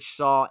 which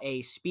saw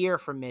a spear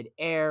from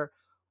midair,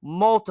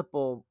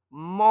 multiple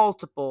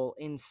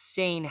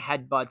insane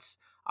headbutts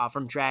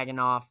from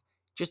Dragunov.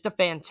 Just a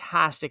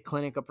fantastic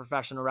clinic of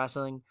professional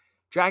wrestling.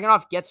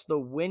 Dragunov gets the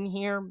win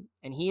here,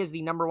 and he is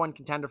the number one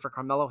contender for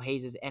Carmelo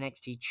Hayes'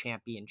 NXT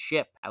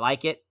Championship. I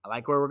like it. I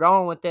like where we're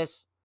going with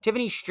this.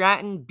 Tiffany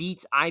Stratton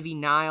beats Ivy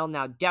Nile.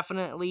 Now,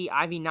 definitely,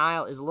 Ivy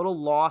Nile is a little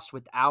lost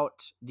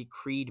without the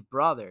Creed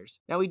brothers.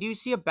 Now, we do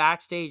see a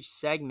backstage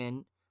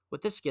segment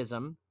with the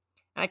Schism,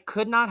 and I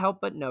could not help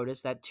but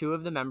notice that two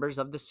of the members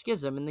of the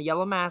Schism in the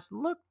yellow mask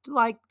looked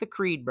like the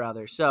Creed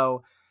brothers.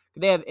 So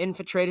they have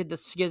infiltrated the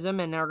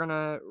Schism and are going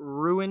to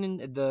ruin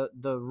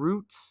the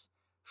roots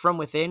from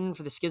within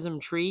for the Schism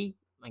tree.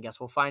 I guess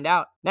we'll find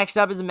out. Next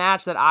up is a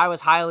match that I was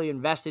highly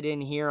invested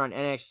in here on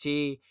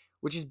NXT,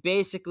 which is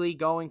basically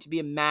going to be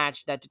a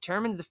match that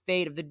determines the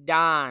fate of the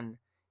Don,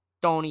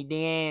 Tony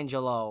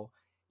D'Angelo.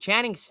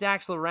 Channing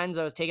Stacks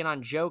Lorenzo is taking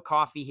on Joe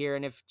Coffey here,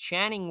 and if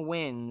Channing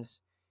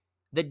wins,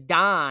 the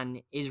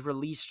Don is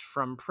released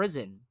from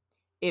prison.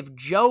 If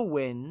Joe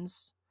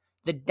wins,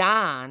 the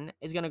Don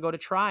is going to go to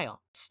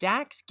trial.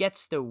 Stacks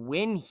gets the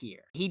win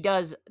here. He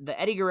does the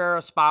Eddie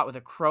Guerrero spot with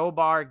a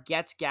crowbar,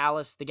 gets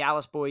the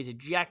Gallus boys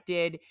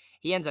ejected.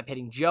 He ends up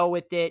hitting Joe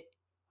with it.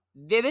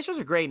 This was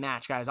a great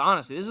match, guys.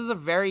 Honestly, this was a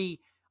very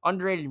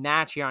underrated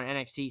match here on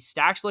NXT.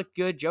 Stacks looked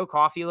good. Joe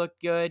Coffey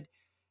looked good.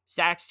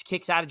 Stacks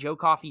kicks out of Joe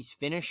Coffey's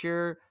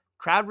finisher.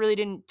 Crowd really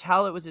didn't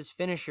tell it was his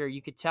finisher.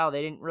 You could tell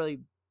they didn't really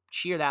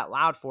cheer that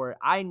loud for it.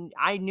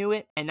 I knew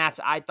it, and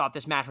I thought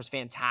this match was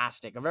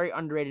fantastic. A very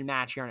underrated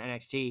match here on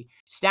NXT.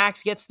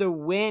 Stacks gets the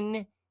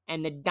win,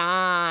 and the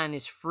Don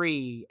is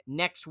free.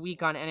 Next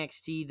week on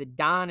NXT, the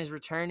Don is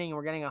returning, and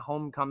we're getting a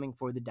homecoming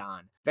for the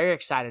Don. Very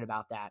excited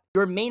about that.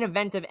 Your main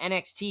event of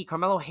NXT,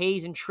 Carmelo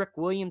Hayes and Trick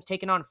Williams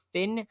taking on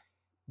Finn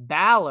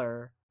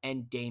Balor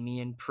and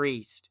Damian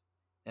Priest.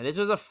 Now, this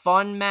was a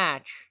fun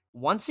match.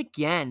 Once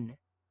again,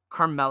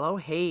 Carmelo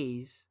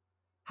Hayes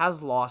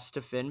has lost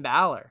to Finn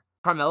Balor.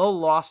 Carmelo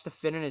lost to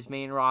Finn in his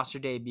main roster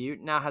debut,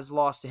 now has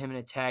lost to him in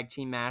a tag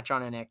team match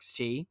on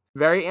NXT.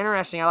 Very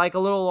interesting. I like a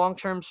little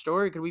long-term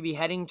story. Could we be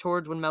heading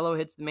towards when Melo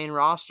hits the main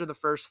roster, the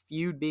first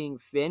feud being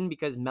Finn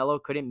because Melo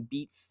couldn't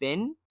beat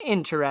Finn?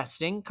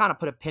 Interesting. Kind of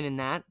put a pin in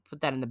that.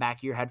 Put that in the back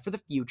of your head for the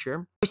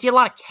future. We see a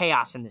lot of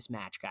chaos in this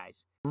match,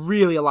 guys.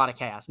 Really a lot of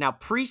chaos. Now,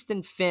 Priest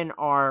and Finn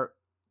are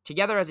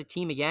together as a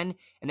team again,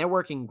 and they're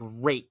working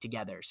great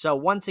together. So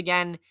once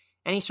again,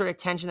 any sort of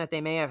tension that they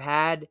may have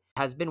had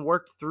has been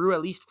worked through,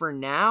 at least for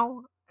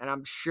now. And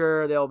I'm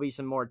sure there'll be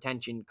some more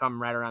tension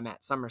come right around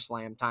that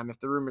SummerSlam time if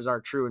the rumors are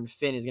true and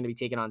Finn is going to be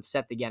taking on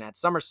Seth again at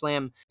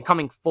SummerSlam,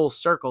 coming full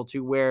circle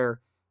to where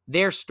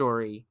their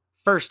story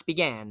first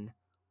began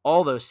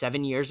all those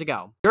 7 years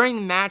ago. During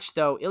the match,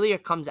 though, Ilya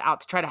comes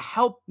out to try to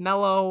help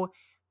Melo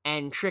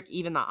and Trick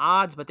even the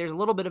odds, but there's a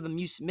little bit of a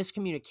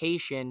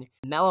miscommunication.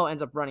 Melo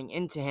ends up running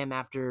into him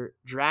after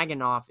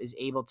Dragunov is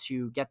able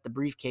to get the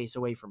briefcase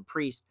away from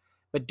Priest.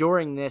 But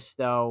during this,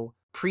 though,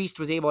 Priest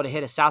was able to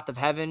hit a South of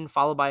Heaven,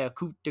 followed by a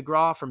coup de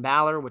grace from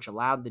Balor, which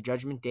allowed the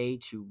Judgment Day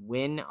to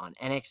win on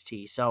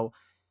NXT. So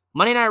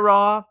Monday Night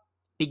Raw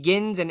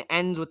begins and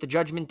ends with the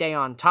Judgment Day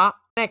on top.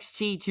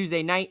 NXT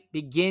Tuesday night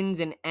begins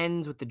and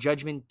ends with the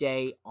Judgment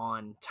Day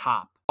on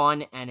top.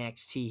 On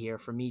NXT here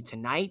for me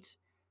tonight.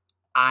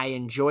 I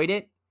enjoyed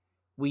it.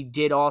 We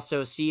did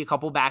also see a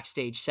couple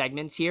backstage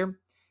segments here.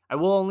 I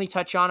will only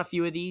touch on a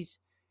few of these.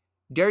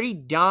 Dirty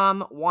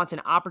Dom wants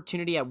an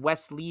opportunity at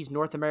Wes Lee's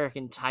North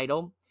American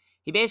title.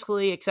 He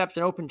basically accepts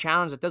an open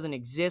challenge that doesn't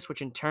exist,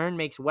 which in turn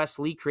makes Wes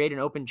Lee create an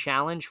open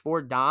challenge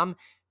for Dom.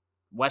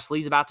 Wes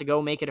Lee's about to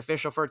go make it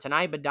official for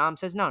tonight, but Dom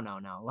says, no.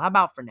 How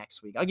about for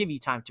next week? I'll give you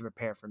time to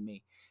prepare for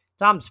me.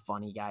 Dom's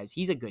funny, guys.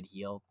 He's a good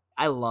heel.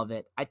 I love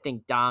it. I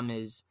think Dom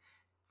is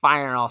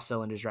firing all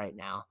cylinders right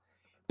now.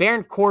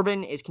 Baron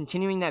Corbin is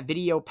continuing that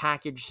video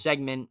package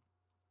segment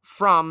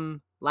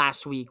from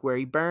last week where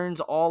he burns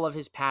all of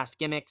his past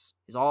gimmicks,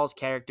 all his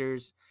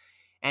characters.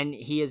 and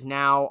he is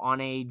now on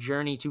a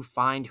journey to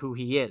find who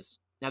he is.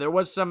 Now, there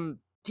was some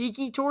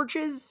tiki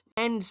torches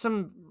and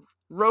some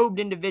robed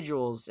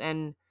individuals,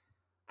 and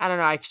I don't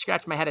know, I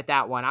scratched my head at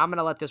that one. I'm going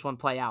to let this one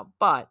play out,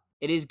 but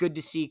it is good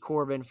to see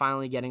Corbin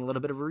finally getting a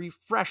little bit of a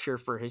refresher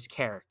for his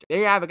character. There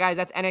you have it, guys.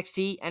 That's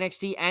NXT.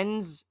 NXT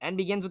ends and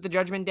begins with the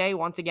Judgment Day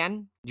once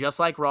again, just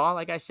like Raw,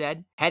 like I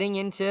said. Heading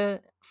into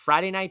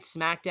Friday Night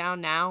SmackDown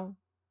now,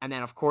 and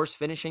then, of course,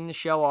 finishing the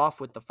show off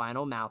with the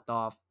final mouth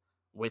off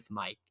with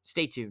Mike.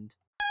 Stay tuned.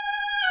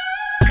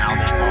 Now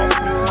they off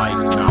with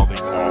Mike. Now they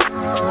off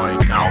with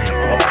Mike. Now they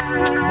off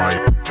with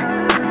Mike.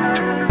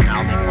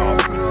 Now they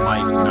off with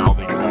Mike. Now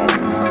they off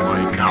with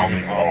Mike. Now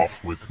they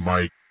off with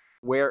Mike.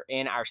 We're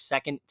in our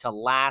second to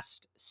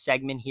last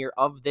segment here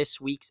of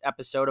this week's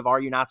episode of Are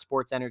You Not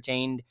Sports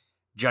Entertained?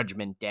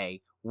 Judgment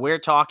Day. We're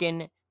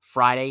talking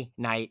Friday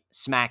Night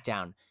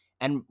SmackDown.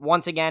 And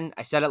once again,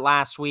 I said it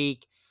last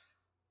week,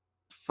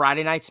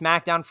 Friday Night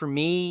SmackDown for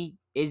me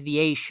is the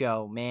A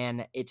show,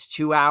 man. It's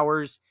 2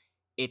 hours.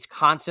 It's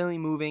constantly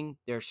moving.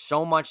 There's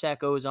so much that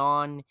goes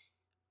on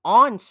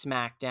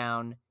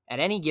SmackDown at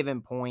any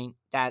given point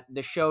that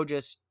the show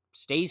just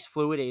stays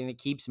fluid and it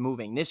keeps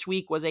moving. This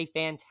week was a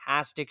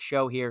fantastic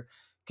show here,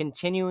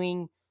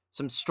 continuing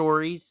some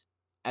stories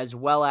as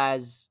well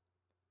as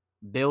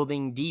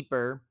building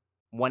deeper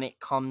when it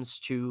comes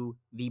to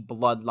the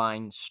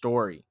Bloodline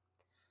story.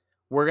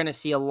 We're going to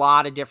see a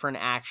lot of different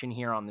action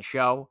here on the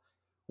show.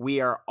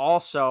 We are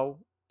also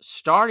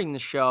starting the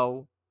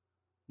show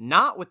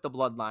not with the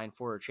Bloodline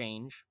for a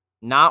change,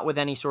 not with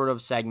any sort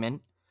of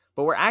segment,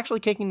 but we're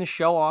actually kicking the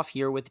show off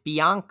here with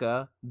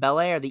Bianca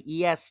Belair,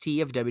 the EST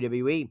of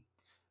WWE. It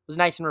was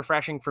nice and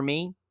refreshing for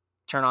me.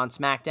 Turn on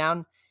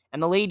SmackDown,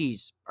 and the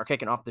ladies are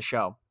kicking off the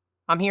show.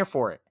 I'm here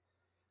for it.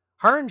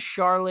 Her and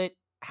Charlotte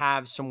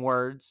have some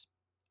words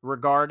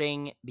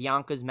regarding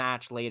Bianca's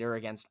match later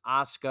against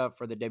Asuka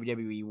for the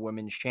WWE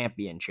Women's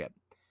Championship.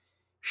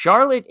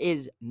 Charlotte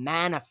is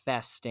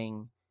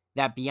manifesting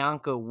that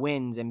Bianca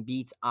wins and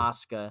beats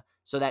Asuka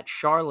so that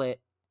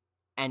Charlotte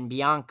and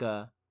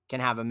Bianca can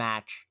have a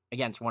match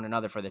against one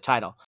another for the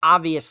title.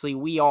 Obviously,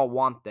 we all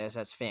want this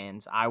as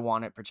fans. I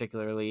want it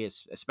particularly,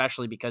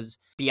 especially because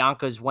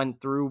Bianca's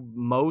went through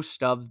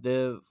most of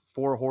the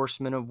four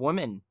horsemen of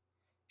women.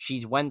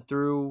 She's went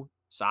through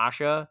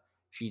Sasha.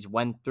 She's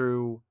went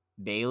through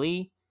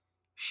Bayley.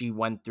 She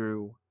went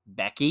through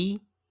Becky.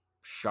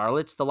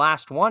 Charlotte's the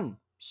last one.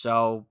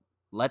 So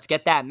let's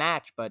get that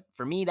match. But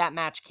for me, that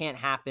match can't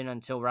happen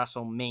until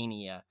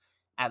WrestleMania.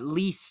 At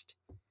least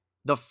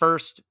the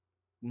first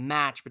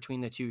match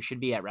between the two should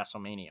be at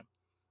WrestleMania.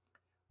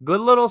 Good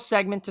little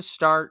segment to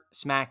start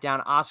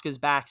SmackDown. Asuka's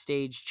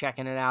backstage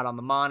checking it out on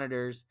the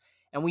monitors.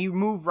 And we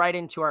move right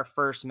into our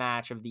first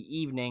match of the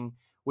evening,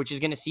 which is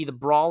going to see the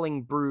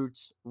Brawling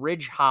Brutes,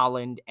 Ridge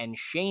Holland, and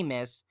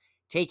Sheamus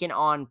taking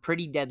on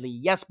Pretty Deadly.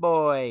 Yes,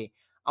 boy.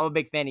 I'm a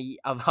big fan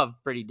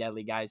of Pretty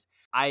Deadly, guys.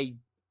 I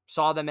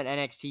saw them at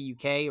NXT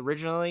UK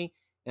originally,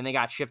 and they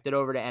got shifted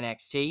over to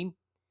NXT.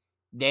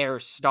 They're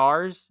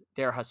stars.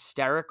 They're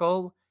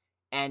hysterical,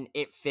 and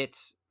it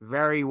fits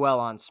very well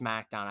on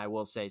SmackDown, I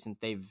will say, since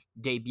they've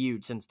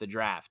debuted since the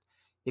draft.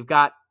 They've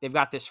got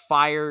this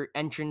fire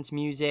entrance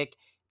music.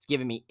 It's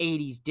giving me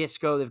 80s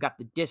disco. They've got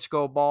the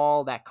disco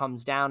ball that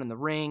comes down in the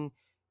ring.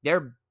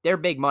 They're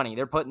big money.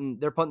 They're putting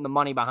the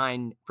money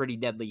behind Pretty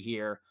Deadly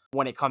here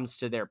when it comes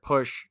to their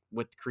push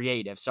with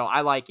creative. So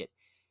I like it.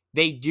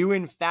 They do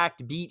in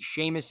fact beat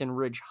Sheamus and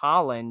Ridge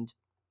Holland,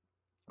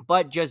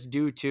 but just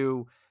due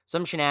to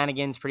some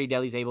shenanigans, Pretty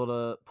Deadly's able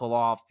to pull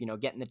off,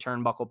 getting the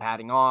turnbuckle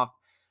padding off.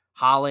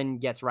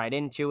 Holland gets right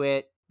into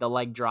it. The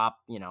leg drop,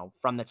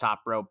 from the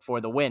top rope for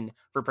the win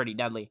for Pretty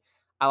Deadly.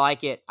 I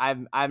like it. I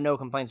have no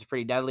complaints with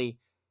Pretty Deadly.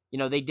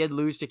 They did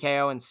lose to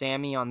KO and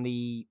Sammy on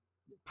the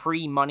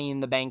pre-Money in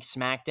the Bank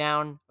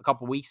SmackDown a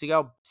couple weeks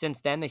ago.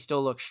 Since then, they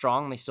still look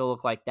strong. They still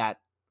look like a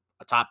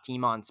top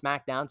team on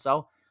SmackDown.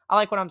 So I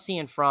like what I'm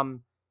seeing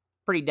from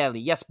Pretty Deadly.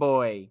 Yes,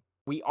 boy.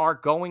 We are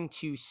going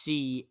to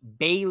see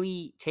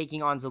Bayley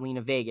taking on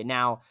Zelina Vega.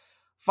 Now,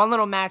 fun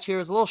little match here. It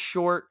was a little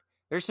short.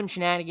 There's some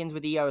shenanigans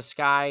with Io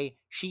Sky.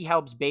 She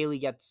helps Bayley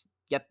get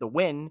the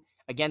win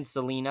against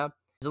Zelina.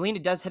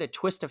 Zelina does hit a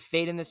twist of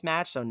fate in this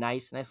match, so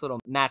nice little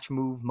match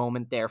move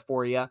moment there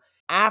for you.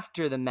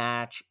 After the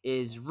match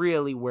is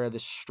really where the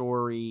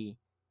story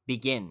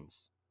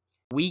begins.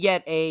 We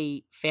get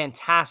a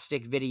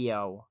fantastic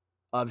video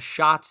of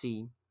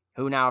Shotzi,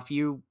 who now, if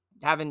you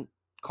haven't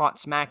caught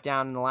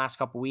SmackDown in the last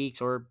couple weeks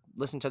or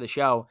listened to the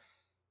show,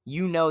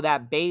 you know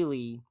that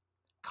Bayley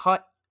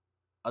cut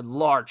a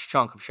large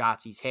chunk of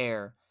Shotzi's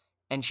hair,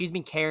 and she's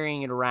been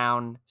carrying it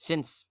around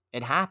since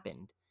it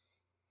happened.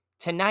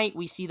 Tonight,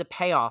 we see the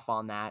payoff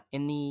on that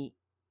in the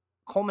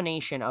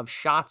culmination of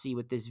Shotzi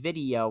with this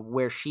video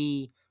where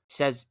she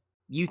says,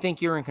 "You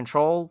think you're in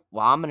control?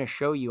 Well, I'm going to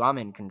show you I'm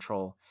in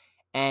control."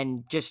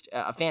 And just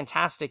a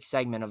fantastic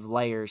segment of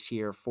layers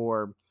here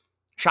for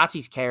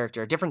Shotzi's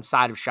character, a different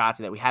side of Shotzi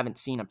that we haven't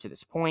seen up to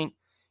this point.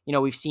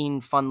 We've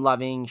seen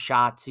fun-loving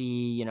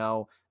Shotzi,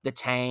 the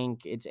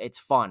tank. It's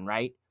fun,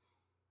 right?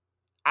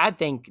 I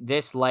think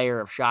this layer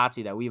of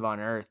Shotzi that we've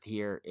unearthed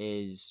here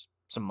is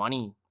some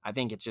money. I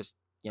think it's just,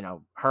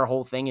 her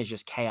whole thing is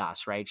just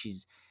chaos, right?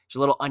 She's a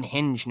little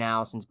unhinged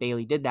now since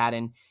Bailey did that,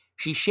 and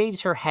she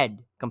shaves her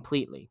head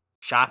completely.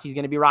 Shotzi's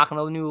going to be rocking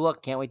a new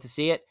look. Can't wait to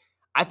see it.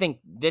 I think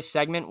this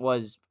segment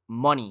was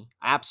money,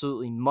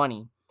 absolutely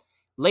money.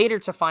 Later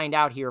to find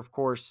out here, of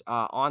course,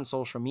 on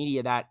social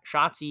media that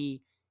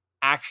Shotzi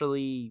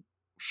actually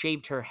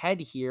shaved her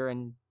head here,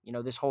 and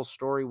this whole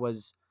story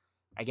was,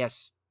 I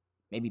guess,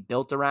 maybe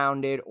built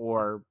around it,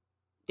 or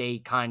they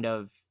kind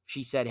of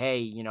she said,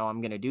 "Hey,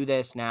 I'm going to do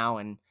this now,"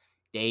 and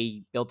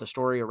they built a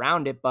story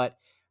around it. But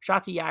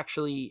Shotzi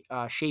actually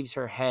shaves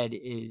her head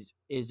is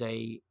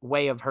a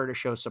way of her to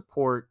show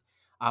support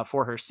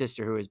for her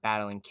sister who is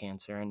battling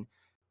cancer. And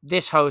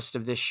this host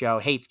of this show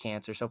hates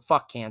cancer, so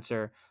fuck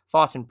cancer.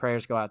 Thoughts and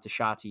prayers go out to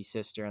Shotzi's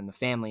sister and the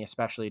family,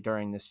 especially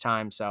during this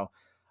time. So,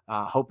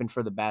 hoping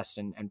for the best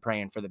and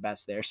praying for the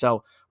best there.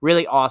 So,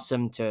 really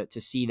awesome to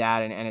see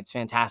that, and it's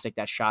fantastic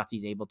that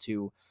Shotzi's able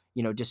to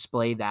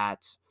display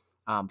that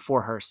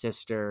for her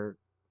sister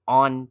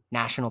on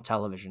national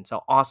television.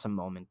 So awesome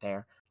moment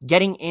there.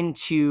 Getting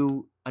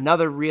into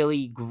another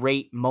really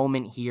great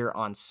moment here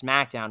on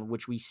SmackDown,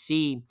 which we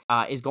see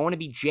is going to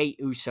be Jey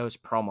Uso's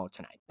promo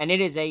tonight. And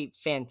it is a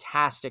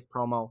fantastic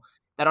promo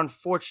that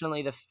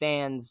unfortunately the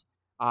fans,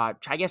 I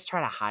guess,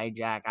 try to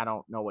hijack. I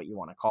don't know what you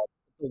want to call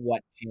it.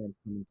 What chants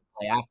come into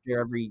play after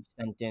every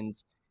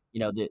sentence,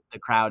 the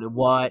crowd,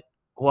 what,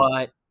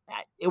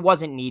 it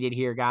wasn't needed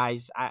here,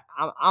 guys.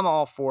 I'm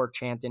all for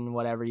chanting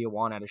whatever you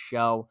want at a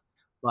show,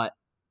 but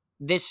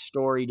this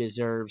story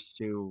deserves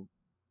to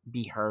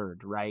be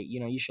heard, right?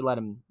 You should let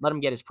him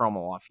get his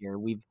promo off here.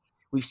 We've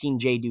seen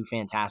Jay do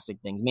fantastic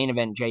things. Main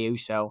event Jey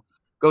Uso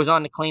goes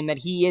on to claim that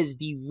he is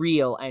the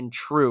real and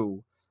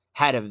true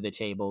head of the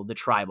table. The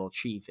tribal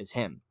chief is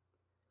him.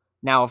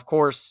 Now, of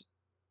course,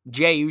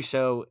 Jey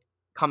Uso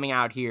coming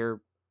out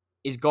here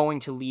is going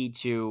to lead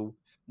to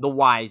the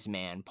wise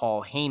man,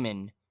 Paul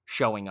Heyman,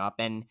 showing up.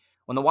 And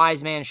when the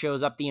wise man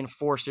shows up, the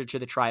enforcer to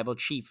the tribal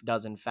chief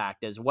does, in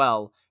fact, as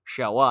well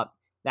show up,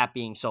 that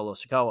being Solo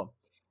Sikoa.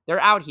 They're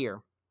out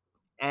here,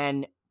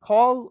 and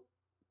Paul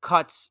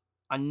cuts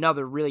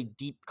another really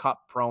deep cut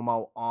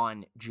promo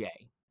on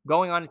Jay,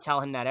 going on to tell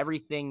him that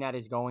everything that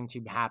is going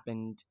to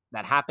happen,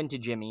 that happened to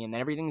Jimmy, and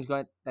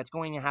that that's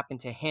going to happen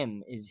to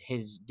him is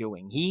his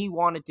doing. He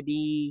wanted to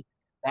be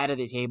head of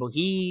the table.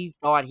 He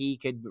thought he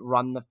could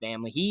run the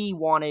family. He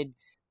wanted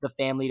the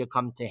family to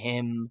come to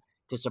him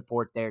to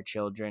support their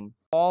children.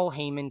 Paul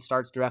Heyman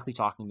starts directly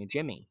talking to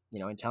Jimmy,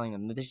 and telling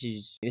them that this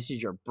is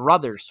your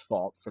brother's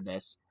fault for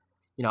this.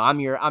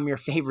 I'm your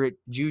favorite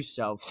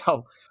Juso.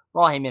 So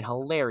Paul Heyman,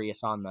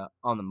 hilarious on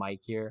the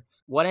mic here.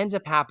 What ends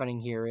up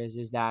happening here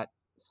is that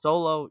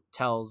Solo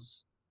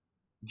tells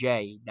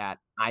Jay that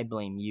I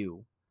blame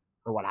you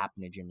for what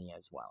happened to Jimmy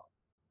as well.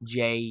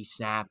 Jay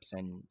snaps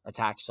and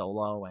attacks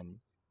Solo, and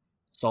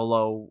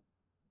Solo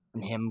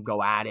and him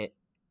go at it.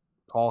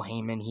 Paul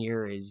Heyman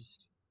here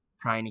is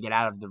trying to get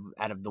out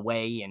of the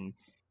way, and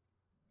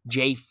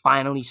Jay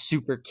finally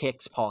super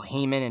kicks Paul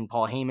Heyman, and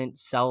Paul Heyman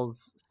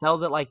sells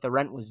it like the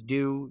rent was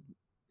due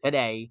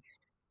today.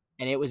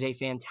 And it was a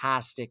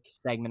fantastic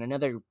segment,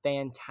 another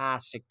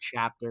fantastic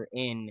chapter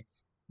in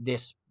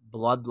this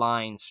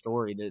bloodline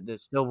story. The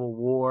Civil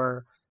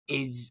War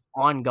is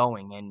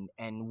ongoing,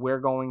 and we're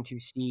going to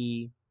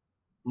see,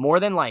 more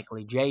than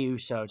likely, Jey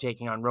Uso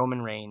taking on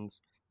Roman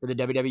Reigns for the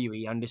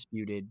WWE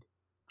Undisputed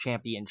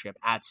Championship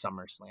at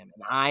SummerSlam.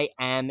 And I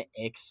am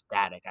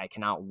ecstatic. I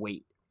cannot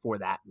wait for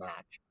that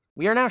match.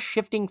 We are now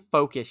shifting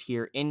focus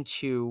here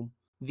into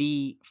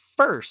the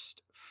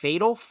first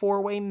fatal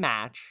four-way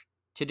match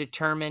to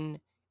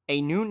determine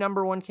a new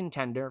number one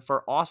contender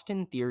for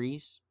Austin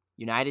Theory's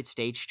United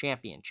States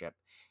Championship.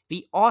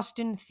 The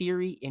Austin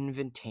Theory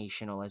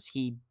Invitational, as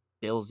he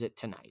bills it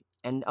tonight.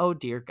 And oh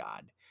dear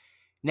God.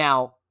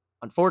 Now,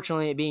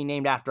 unfortunately, it being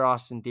named after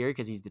Austin Theory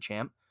because he's the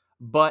champ,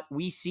 but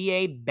we see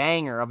a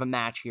banger of a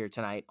match here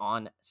tonight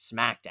on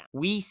SmackDown.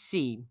 We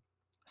see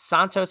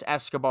Santos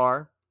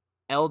Escobar,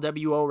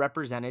 LWO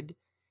represented,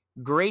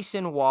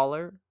 Grayson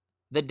Waller,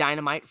 the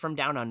Dynamite from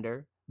Down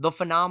Under, the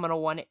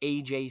phenomenal one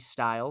AJ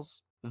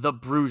Styles, the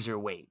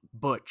Bruiserweight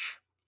Butch.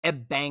 A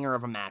banger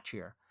of a match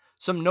here.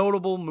 Some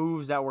notable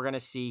moves that we're going to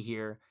see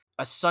here.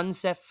 A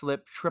sunset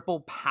flip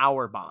triple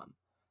power bomb,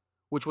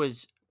 which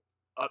was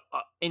an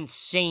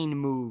insane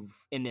move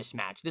in this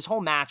match. This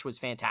whole match was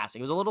fantastic.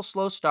 It was a little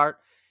slow start,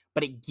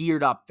 but it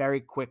geared up very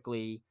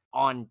quickly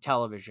on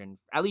television,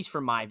 at least for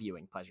my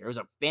viewing pleasure. It was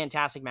a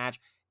fantastic match.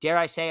 Dare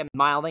I say, I'm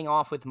milding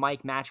off with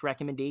Mike match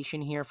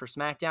recommendation here for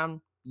SmackDown?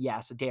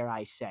 Yes, dare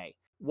I say.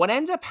 What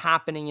ends up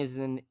happening is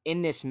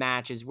in this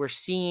match is we're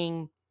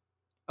seeing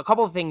a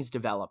couple of things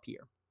develop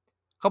here.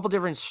 A couple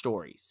different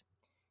stories.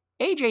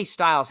 AJ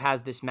Styles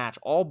has this match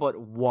all but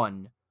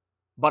won,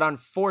 but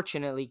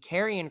unfortunately,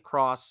 Karrion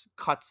Kross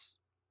cuts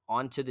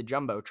onto the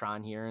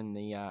Jumbotron here in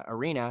the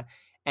arena,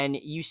 and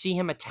you see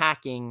him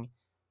attacking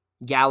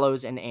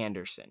Gallows and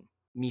Anderson.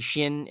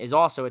 Michin is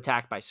also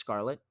attacked by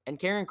Scarlett, and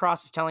Karrion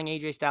Kross is telling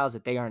AJ Styles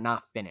that they are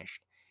not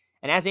finished.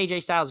 And as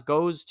AJ Styles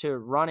goes to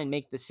run and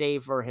make the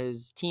save for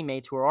his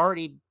teammates who are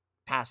already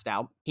passed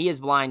out, he is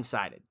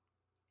blindsided.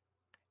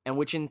 And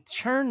which in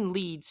turn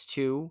leads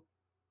to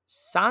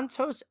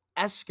Santos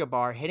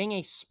Escobar hitting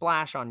a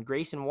splash on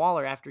Grayson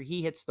Waller after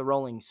he hits the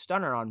rolling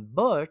stunner on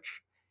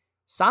Butch.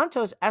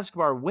 Santos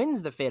Escobar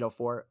wins the Fatal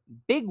 4.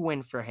 Big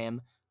win for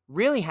him.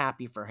 Really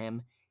happy for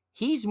him.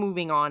 He's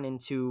moving on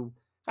into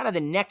kind of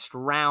the next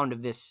round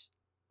of this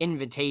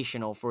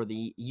invitational for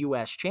the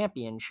U.S.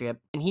 Championship.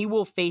 And he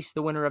will face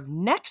the winner of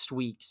next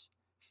week's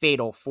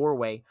Fatal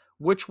 4-Way,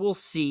 which will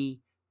see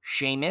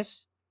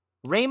Sheamus,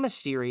 Rey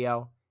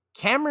Mysterio,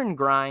 Cameron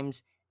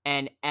Grimes,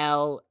 and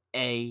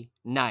L.A.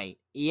 Knight.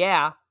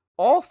 Yeah,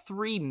 all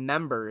three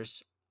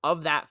members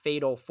of that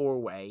Fatal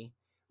 4-Way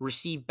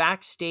receive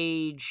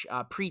backstage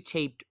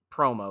pre-taped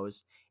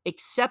promos,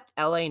 except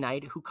LA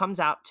Knight, who comes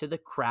out to the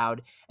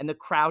crowd, and the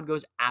crowd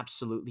goes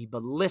absolutely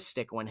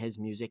ballistic when his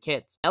music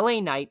hits. LA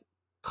Knight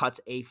cuts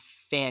a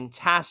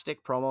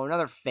fantastic promo,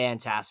 another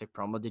fantastic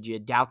promo. Did you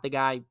doubt the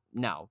guy?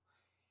 No.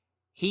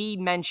 He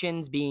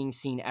mentions being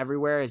seen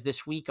everywhere, as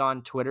this week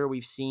on Twitter,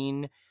 we've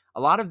seen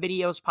a lot of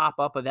videos pop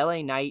up of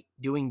LA Knight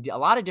doing a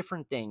lot of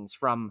different things,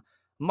 from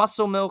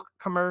muscle milk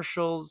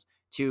commercials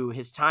to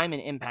his time in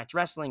Impact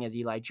Wrestling as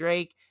Eli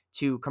Drake,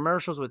 to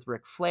commercials with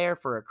Ric Flair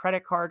for a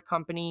credit card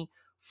company,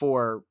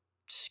 for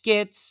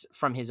skits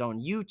from his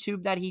own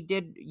YouTube that he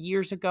did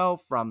years ago,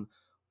 from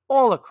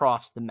all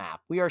across the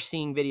map. We are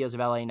seeing videos of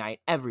LA Knight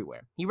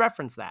everywhere. He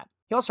referenced that.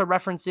 He also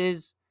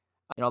references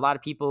a lot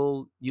of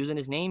people using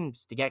his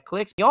names to get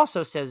clicks. He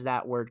also says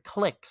that word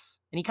clicks,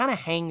 and he kind of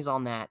hangs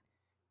on that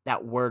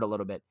word a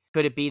little bit.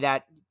 Could it be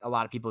that a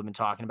lot of people have been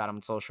talking about him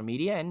on social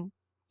media and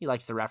he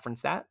likes to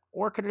reference that?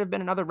 Or could it have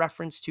been another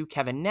reference to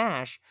Kevin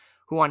Nash,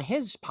 who on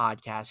his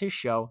podcast, his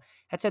show,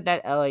 had said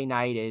that LA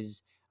Knight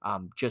is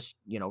just,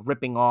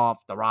 ripping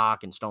off The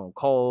Rock and Stone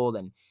Cold,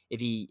 and if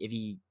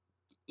he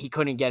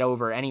couldn't get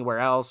over anywhere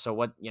else, so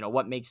what's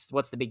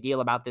the big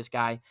deal about this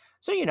guy?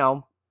 So,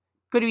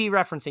 could he be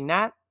referencing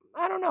that?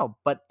 I don't know,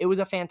 but it was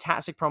a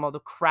fantastic promo. The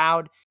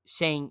crowd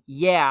saying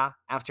yeah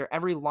after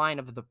every line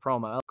of the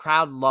promo. The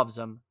crowd loves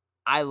him.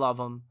 I love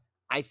him.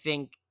 I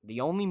think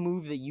the only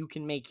move that you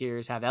can make here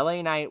is have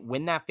LA Knight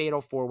win that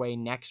Fatal 4-Way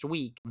next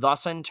week.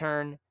 Thus, in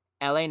turn,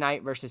 LA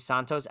Knight versus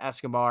Santos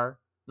Escobar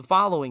the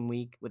following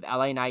week, with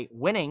LA Knight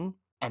winning,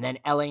 and then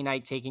LA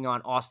Knight taking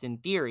on Austin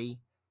Theory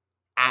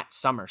at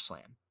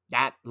SummerSlam.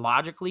 That,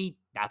 logically,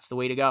 that's the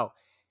way to go.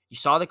 You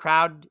saw the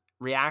crowd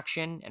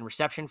reaction and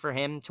reception for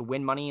him to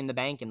win Money in the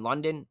Bank in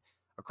London,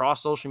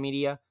 across social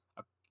media,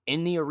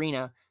 in the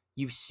arena.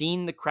 You've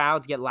seen the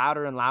crowds get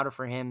louder and louder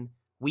for him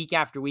week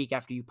after week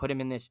after you put him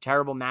in this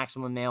terrible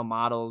Maximum Male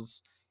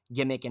Models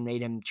gimmick and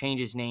made him change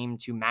his name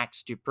to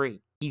Max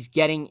Dupree. He's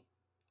getting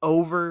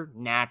over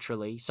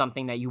naturally,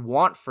 something that you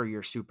want for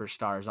your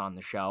superstars on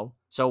the show.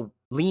 So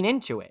lean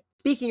into it.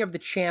 Speaking of the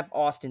champ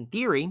Austin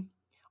Theory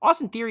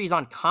is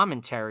on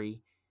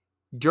commentary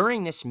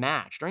during this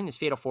match, during this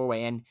Fatal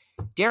 4-Way. And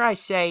dare I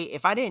say,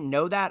 if I didn't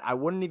know that, I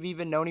wouldn't have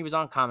even known he was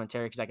on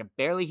commentary, because I could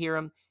barely hear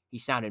him. He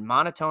sounded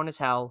monotone as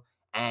hell,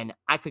 and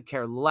I could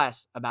care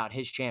less about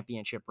his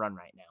championship run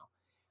right now.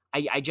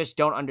 I just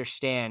don't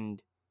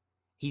understand.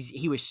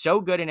 He was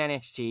so good in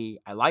NXT.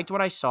 I liked what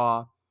I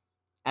saw.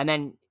 And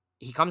then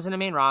he comes in the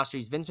main roster.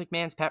 He's Vince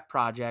McMahon's pet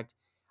project.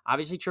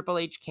 Obviously, Triple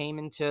H came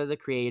into the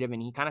creative,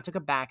 and he kind of took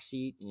a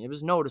backseat, and it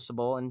was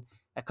noticeable. And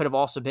that could have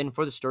also been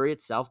for the story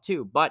itself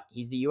too. But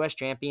he's the U.S.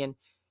 champion,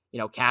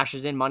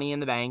 cashes in Money in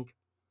the Bank,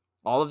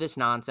 all of this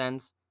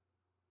nonsense.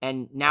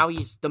 And now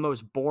he's the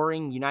most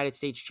boring United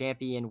States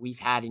champion we've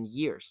had in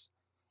years.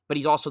 But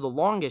he's also the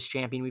longest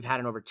champion we've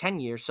had in over 10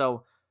 years.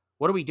 So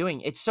what are we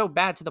doing? It's so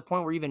bad to the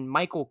point where even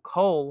Michael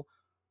Cole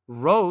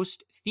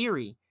roast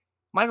Theory.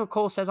 Michael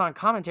Cole says on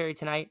commentary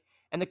tonight,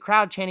 and the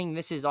crowd chanting,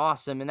 "This is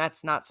awesome." And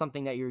that's not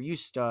something that you're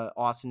used to,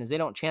 Austin, is they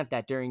don't chant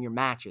that during your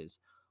matches.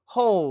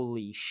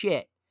 Holy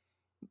shit.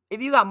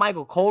 If you got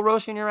Michael Cole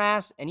roasting your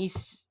ass and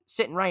he's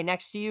sitting right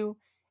next to you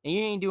and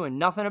you ain't doing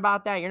nothing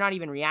about that, you're not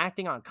even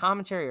reacting on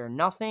commentary or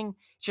nothing,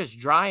 it's just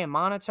dry and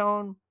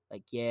monotone,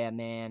 like, yeah,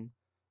 man,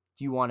 if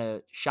you want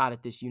a shot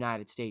at this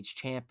United States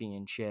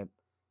championship,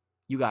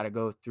 you got to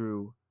go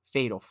through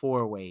Fatal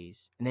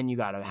 4-Ways, and then you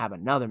got to have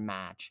another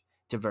match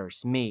to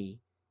verse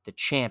me, the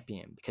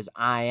champion, because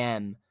I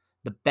am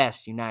the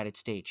best United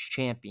States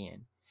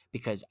champion,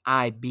 because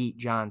I beat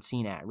John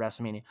Cena at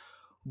WrestleMania.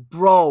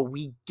 Bro,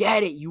 we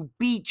get it. You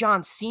beat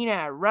John Cena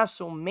at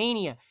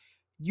WrestleMania.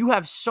 You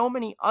have so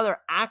many other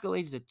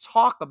accolades to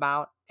talk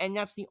about, and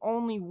that's the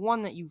only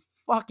one that you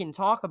fucking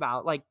talk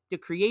about. Like, the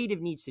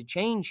creative needs to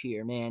change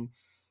here, man.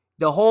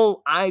 The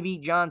whole I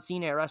beat John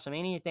Cena at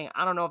WrestleMania thing,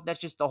 I don't know if that's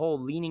just the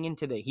whole leaning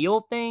into the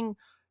heel thing,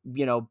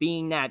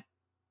 being that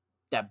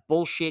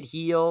bullshit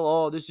heel.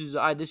 Oh, this is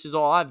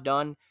all I've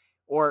done,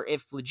 or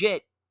if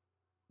legit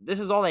this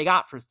is all they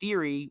got for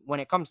Theory when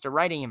it comes to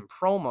writing him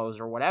promos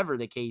or whatever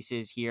the case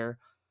is here.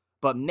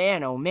 But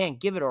man, oh man,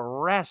 give it a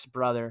rest,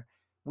 brother.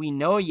 We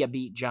know you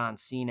beat John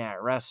Cena at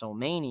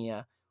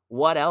WrestleMania.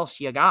 What else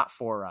you got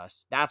for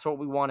us? That's what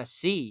we want to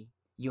see.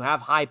 you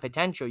have high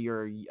potential.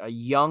 You're a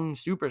young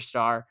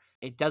superstar.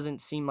 It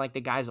doesn't seem like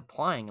the guy's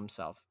applying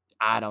himself.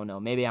 I don't know.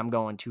 Maybe I'm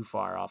going too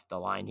far off the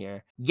line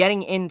here.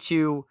 Getting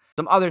into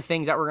some other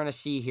things that we're going to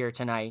see here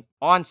tonight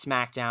on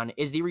SmackDown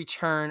is the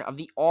return of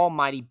the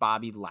almighty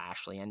Bobby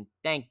Lashley. And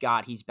thank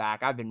God he's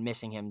back. I've been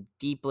missing him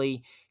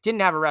deeply.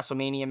 Didn't have a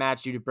WrestleMania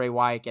match due to Bray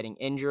Wyatt getting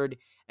injured.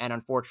 And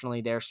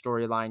unfortunately, their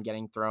storyline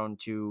getting thrown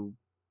to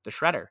the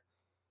shredder.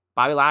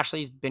 Bobby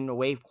Lashley's been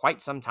away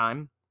quite some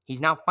time. He's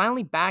now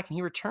finally back, and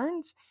he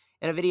returns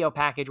in a video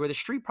package where the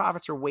Street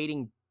Profits are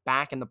waiting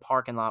back in the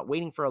parking lot,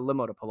 waiting for a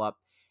limo to pull up,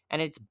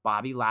 and it's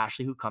Bobby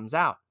Lashley who comes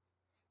out.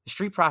 The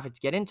Street Profits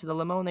get into the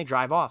limo and they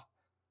drive off.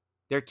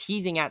 They're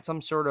teasing at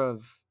some sort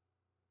of,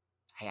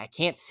 I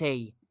can't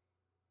say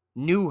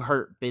new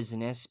Hurt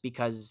Business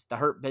because the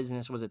Hurt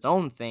Business was its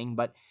own thing,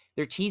 but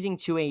they're teasing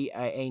to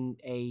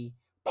a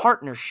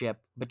partnership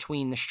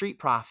between the Street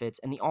Profits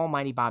and the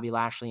almighty Bobby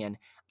Lashley, and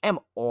I am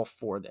all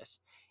for this.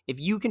 If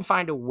you can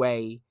find a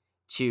way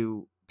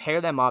to pair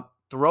them up,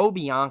 throw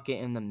Bianca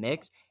in the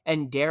mix,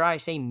 and dare I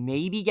say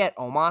maybe get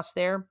Omos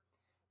there,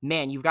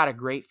 man, you've got a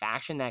great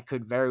faction that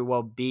could very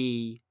well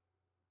be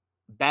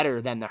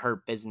better than the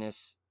Hurt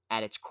Business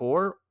at its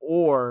core,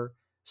 or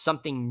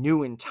something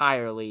new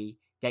entirely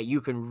that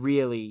you can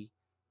really,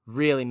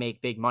 really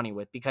make big money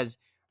with. Because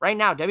right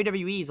now,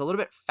 WWE is a little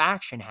bit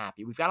faction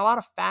happy. We've got a lot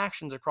of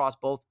factions across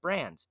both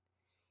brands.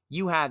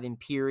 You have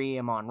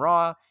Imperium on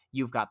Raw.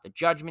 You've got the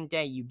Judgment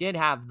Day. You did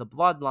have the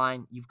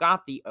Bloodline. You've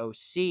got the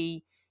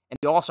OC. And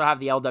you also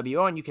have the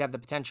LWO. And you could have the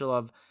potential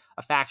of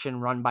a faction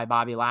run by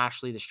Bobby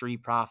Lashley, the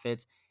Street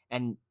Profits,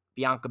 and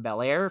Bianca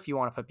Belair, if you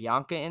want to put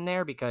Bianca in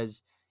there,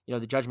 because, you know,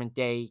 the Judgment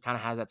Day kind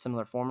of has that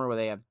similar formula where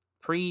they have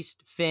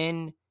Priest,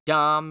 Finn,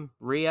 Dom,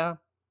 Rhea.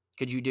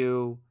 Could you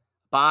do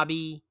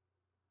Bobby,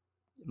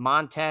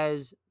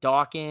 Montez,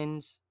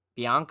 Dawkins,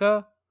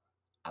 Bianca?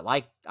 I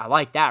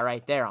like that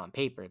right there on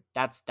paper.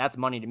 That's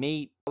money to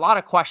me. A lot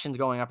of questions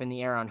going up in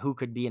the air on who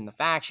could be in the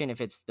faction,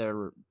 if it's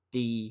the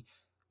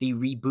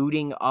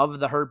rebooting of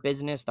the Hurt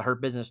Business, the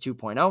Hurt Business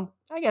 2.0.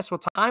 I guess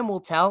time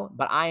will tell,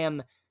 but I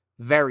am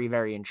very,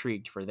 very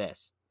intrigued for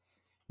this.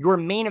 Your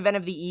main event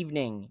of the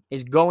evening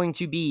is going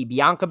to be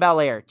Bianca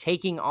Belair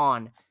taking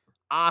on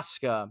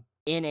Asuka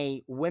in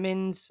a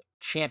women's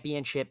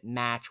championship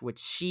match, which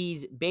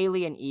sees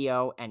Bayley and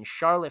Io and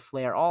Charlotte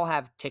Flair all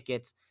have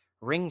tickets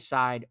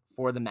ringside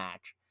for the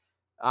match.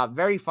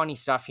 Very funny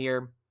stuff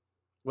here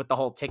with the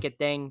whole ticket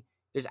thing.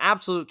 There's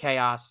absolute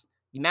chaos.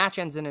 The match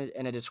ends in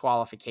a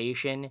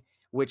disqualification,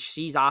 which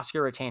sees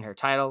Asuka retain her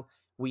title.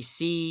 We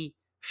see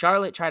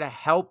Charlotte try to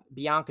help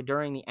Bianca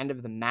during the end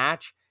of the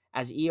match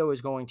as Io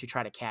is going to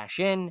try to cash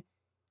in.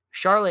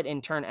 Charlotte,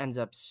 in turn, ends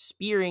up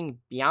spearing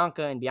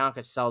Bianca, and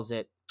Bianca sells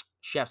it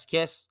chef's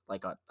kiss,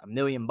 like $1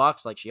 million,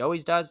 like she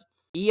always does.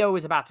 Io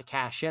is about to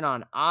cash in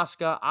on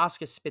Asuka.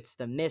 Asuka spits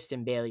the mist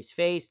in Bayley's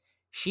face.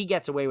 She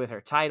gets away with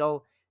her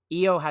title.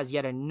 Io has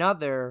yet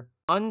another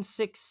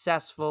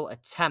unsuccessful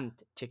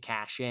attempt to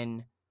cash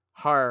in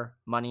her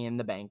Money in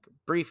the Bank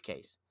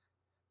briefcase.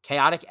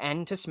 Chaotic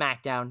end to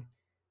SmackDown.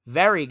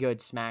 Very good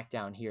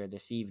SmackDown here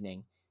this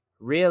evening.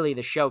 Really,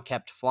 the show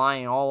kept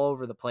flying all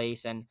over the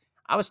place, and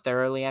I was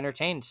thoroughly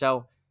entertained.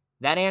 So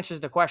that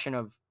answers the question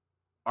of,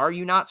 are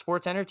you not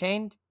sports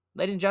entertained,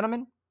 ladies and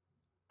gentlemen?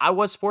 I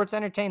was sports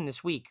entertained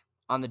this week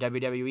on the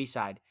WWE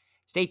side.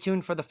 Stay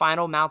tuned for the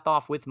final Mouth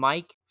Off with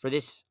Mike for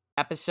this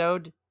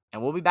episode,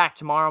 and we'll be back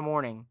tomorrow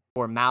morning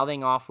for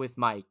Mouthing Off with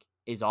Mike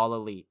is All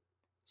Elite.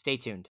 Stay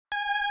tuned.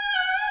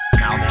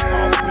 Mouthing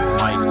off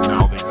with Mike.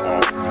 Mouthing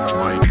off with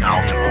Mike.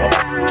 Mouthing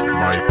off with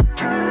Mike.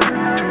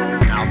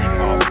 Mouthing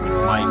off with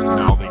Mike.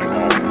 Mouthing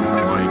off with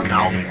Mike.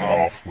 Mouthing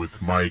off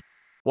with Mike.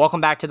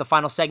 Welcome back to the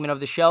final segment of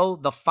the show,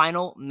 the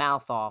final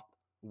Mouth Off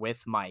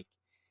with Mike.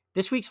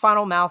 This week's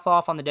final Mouth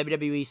Off on the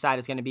WWE side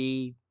is going to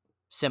be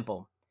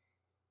simple.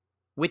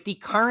 With the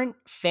current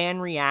fan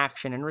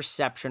reaction and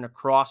reception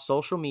across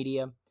social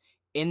media,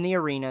 in the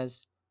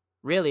arenas,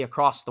 really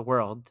across the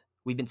world,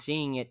 we've been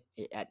seeing it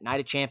at Night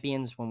of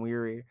Champions when we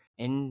were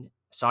in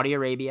Saudi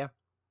Arabia.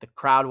 The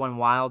crowd went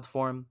wild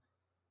for him.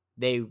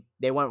 They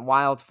went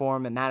wild for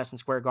him at Madison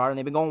Square Garden.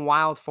 They've been going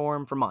wild for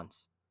him for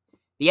months.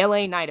 The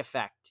LA Knight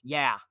effect,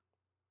 yeah.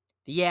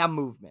 The yeah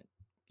movement,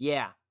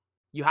 yeah.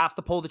 You have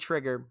to pull the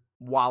trigger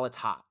while it's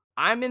hot.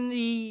 I'm in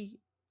the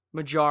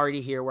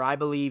majority here where I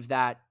believe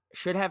that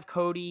should have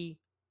Cody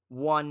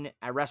won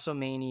at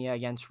WrestleMania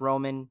against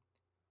Roman.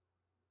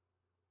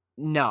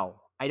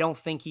 No, I don't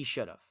think he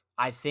should have.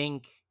 I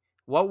think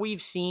what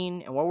we've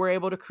seen and what we're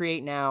able to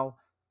create now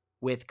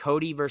with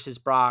Cody versus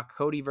Brock,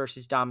 Cody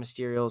versus Dom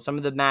Mysterio, some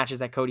of the matches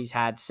that Cody's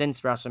had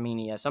since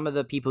WrestleMania, some of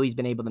the people he's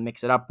been able to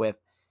mix it up with,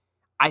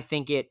 I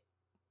think it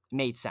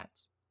made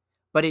sense.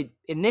 But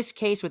in this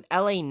case with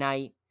LA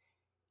Knight,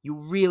 you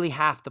really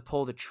have to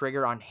pull the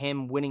trigger on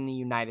him winning the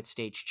United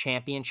States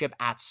Championship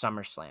at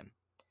SummerSlam.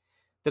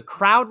 The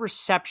crowd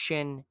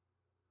reception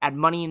at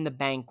Money in the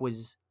Bank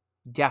was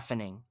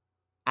deafening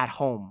at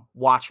home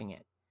watching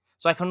it.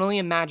 So I can only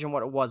imagine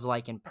what it was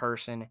like in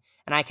person,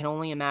 and I can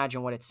only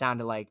imagine what it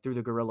sounded like through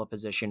the gorilla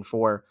position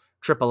for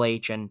Triple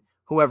H and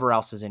whoever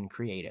else is in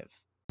creative.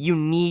 You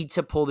need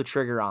to pull the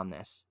trigger on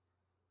this,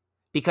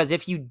 because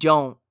if you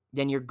don't,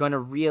 then you're going to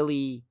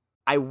really,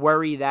 I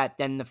worry that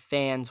then the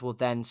fans will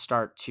then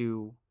start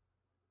to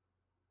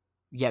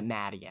get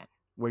mad again,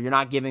 where you're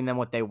not giving them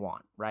what they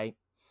want, right?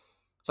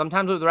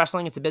 Sometimes with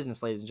wrestling, it's a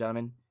business, ladies and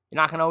gentlemen.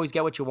 You're not going to always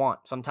get what you want.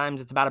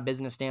 Sometimes it's about a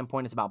business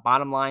standpoint. It's about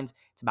bottom lines.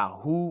 It's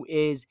about who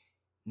is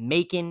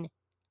making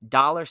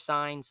dollar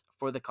signs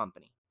for the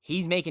company.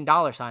 He's making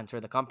dollar signs for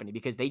the company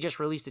because they just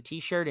released a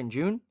t-shirt in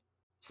June.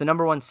 It's the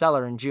number one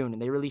seller in June,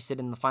 and they released it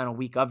in the final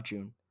week of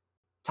June.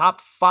 Top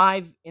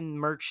 5 in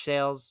merch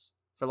sales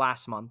for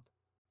last month.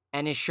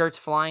 And his shirt's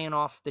flying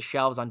off the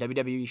shelves on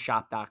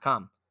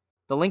WWEshop.com.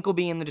 The link will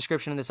be in the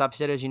description of this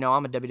episode. As you know,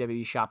 I'm a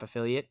WWE Shop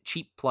affiliate.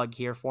 Cheap plug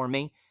here for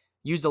me.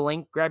 Use the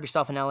link, grab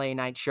yourself an LA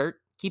Knight shirt,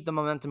 keep the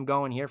momentum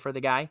going here for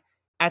the guy.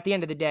 At the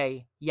end of the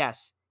day,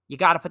 yes, you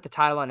got to put the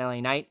title on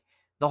LA Knight.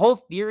 The whole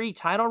Theory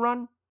title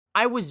run,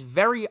 I was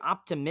very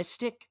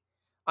optimistic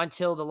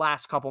until the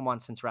last couple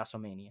months since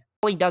WrestleMania.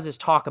 All he does is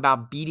talk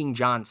about beating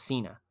John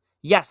Cena.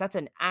 Yes, that's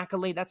an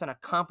accolade, that's an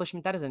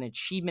accomplishment, that is an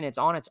achievement. It's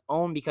on its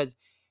own, because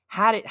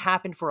had it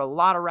happened for a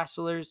lot of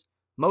wrestlers,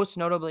 most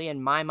notably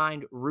in my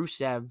mind,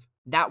 Rusev,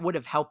 that would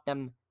have helped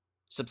them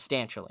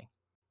substantially.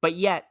 But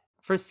yet,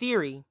 for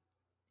Theory,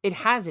 it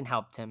hasn't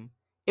helped him.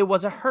 It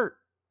was a hurt.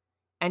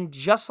 And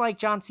just like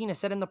John Cena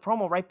said in the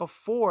promo right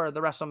before the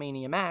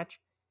WrestleMania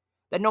match,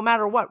 that no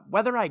matter what,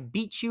 whether I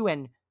beat you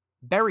and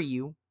bury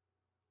you,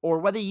 or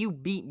whether you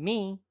beat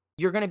me,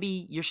 you're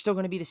still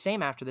going to be the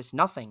same after this.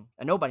 Nothing.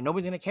 Nobody's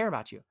going to care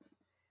about you.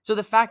 So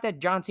the fact that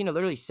John Cena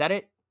literally said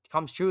it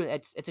comes true.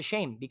 It's a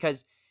shame,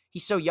 because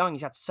he's so young.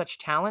 He's got such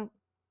talent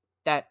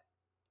that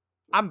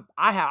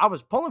I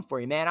was pulling for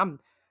you, man.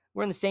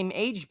 We're in the same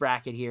age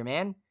bracket here,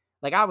 man.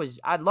 Like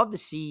I'd love to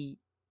see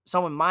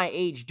someone my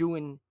age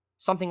doing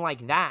something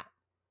like that,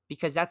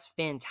 because that's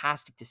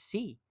fantastic to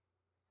see.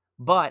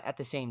 But at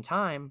the same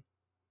time,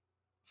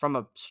 from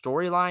a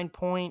storyline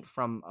point,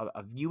 from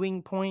a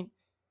viewing point,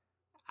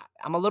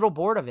 I'm a little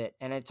bored of it.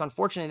 And it's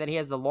unfortunate that he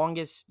has the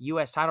longest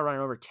U.S. title run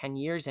in over 10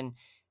 years, and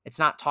it's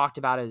not talked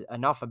about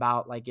enough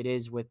about like it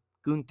is with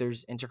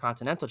Gunther's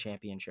Intercontinental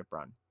Championship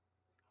run.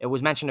 It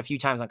was mentioned a few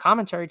times on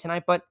commentary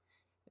tonight, but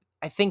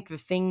I think the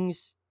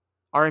things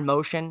are in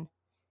motion.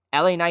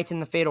 LA Knight's in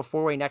the Fatal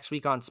 4-Way next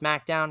week on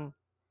SmackDown.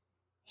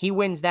 He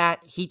wins that.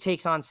 He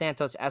takes on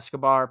Santos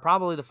Escobar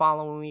probably the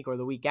following week or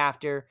the week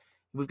after.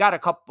 We got a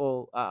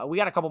couple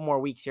more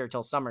weeks here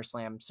till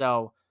SummerSlam,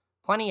 so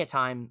plenty of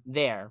time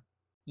there.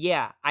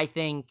 Yeah, I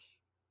think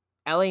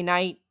LA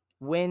Knight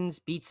wins,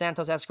 beats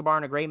Santos Escobar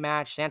in a great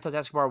match. Santos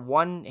Escobar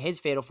won his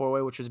Fatal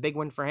 4-Way, which was a big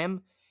win for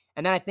him.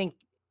 And then I think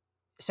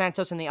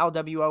Santos and the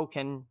LWO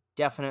can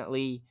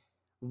definitely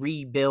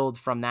rebuild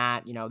from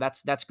that. You know,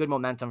 that's good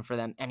momentum for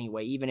them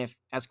anyway, even if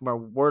Escobar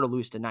were to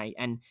lose tonight.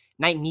 And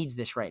Knight needs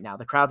this right now.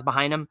 The crowd's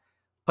behind him.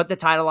 Put the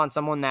title on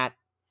someone that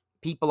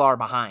people are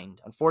behind.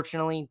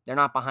 Unfortunately, they're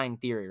not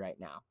behind Theory right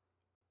now.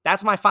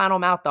 That's my final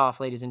mouth off,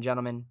 ladies and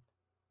gentlemen.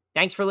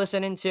 Thanks for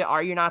listening to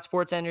Are You Not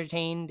Sports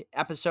Entertained,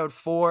 episode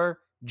 4,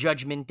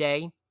 Judgment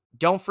Day.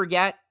 Don't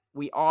forget,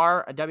 we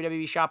are a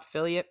WWE Shop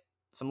affiliate.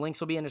 Some links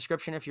will be in the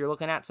description if you're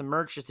looking at some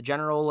merch, just a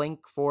general link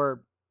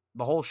for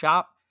the whole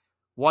shop.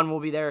 One will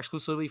be there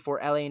exclusively for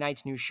LA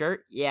Knight's new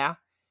shirt. Yeah.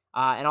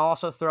 And I'll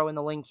also throw in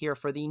the link here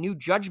for the new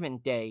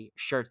Judgment Day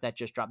shirts that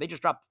just dropped. They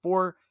just dropped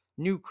 4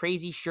 new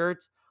crazy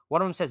shirts.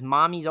 One of them says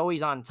Mommy's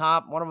Always on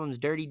Top. One of them is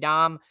Dirty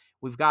Dom.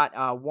 We've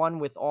got one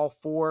with all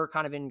 4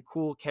 kind of in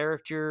cool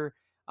character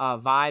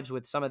vibes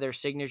with some of their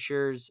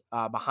signatures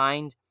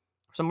behind.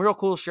 Some real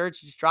cool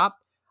shirts just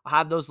dropped. I'll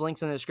have those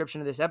links in the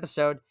description of this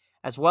episode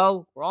as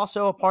well. We're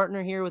also a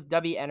partner here with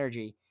W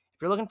Energy.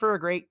 If you're looking for a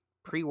great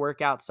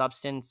pre-workout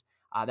substance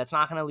that's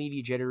not going to leave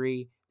you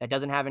jittery, that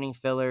doesn't have any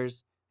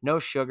fillers, no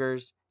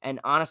sugars, and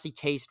honestly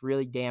tastes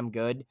really damn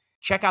good,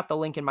 check out the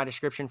link in my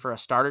description for a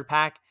starter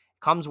pack.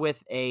 Comes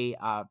with a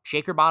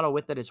shaker bottle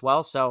with it as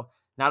well. So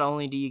not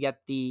only do you get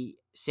the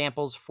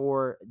samples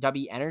for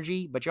W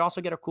Energy, but you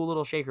also get a cool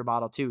little shaker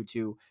bottle too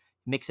to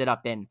mix it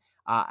up in.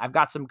 I've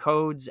got some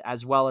codes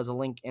as well as a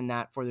link in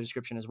that for the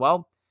description as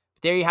well.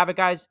 But there you have it,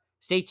 guys.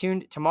 Stay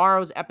tuned.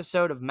 Tomorrow's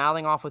episode of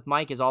Mouthing Off with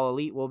Mike is All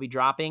Elite. Will be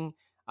dropping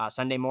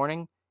Sunday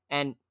morning.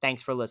 And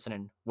thanks for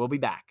listening. We'll be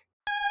back.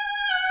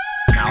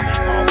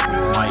 Mouthing off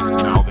with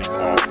Mike. Mouthing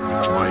off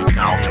with Mike.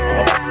 Mouthing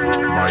off with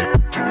Mike.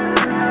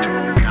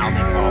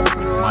 Mouthing off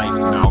with Mike.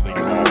 Mouthing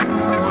off with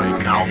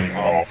Mike. Mouthing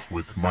off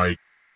with Mike.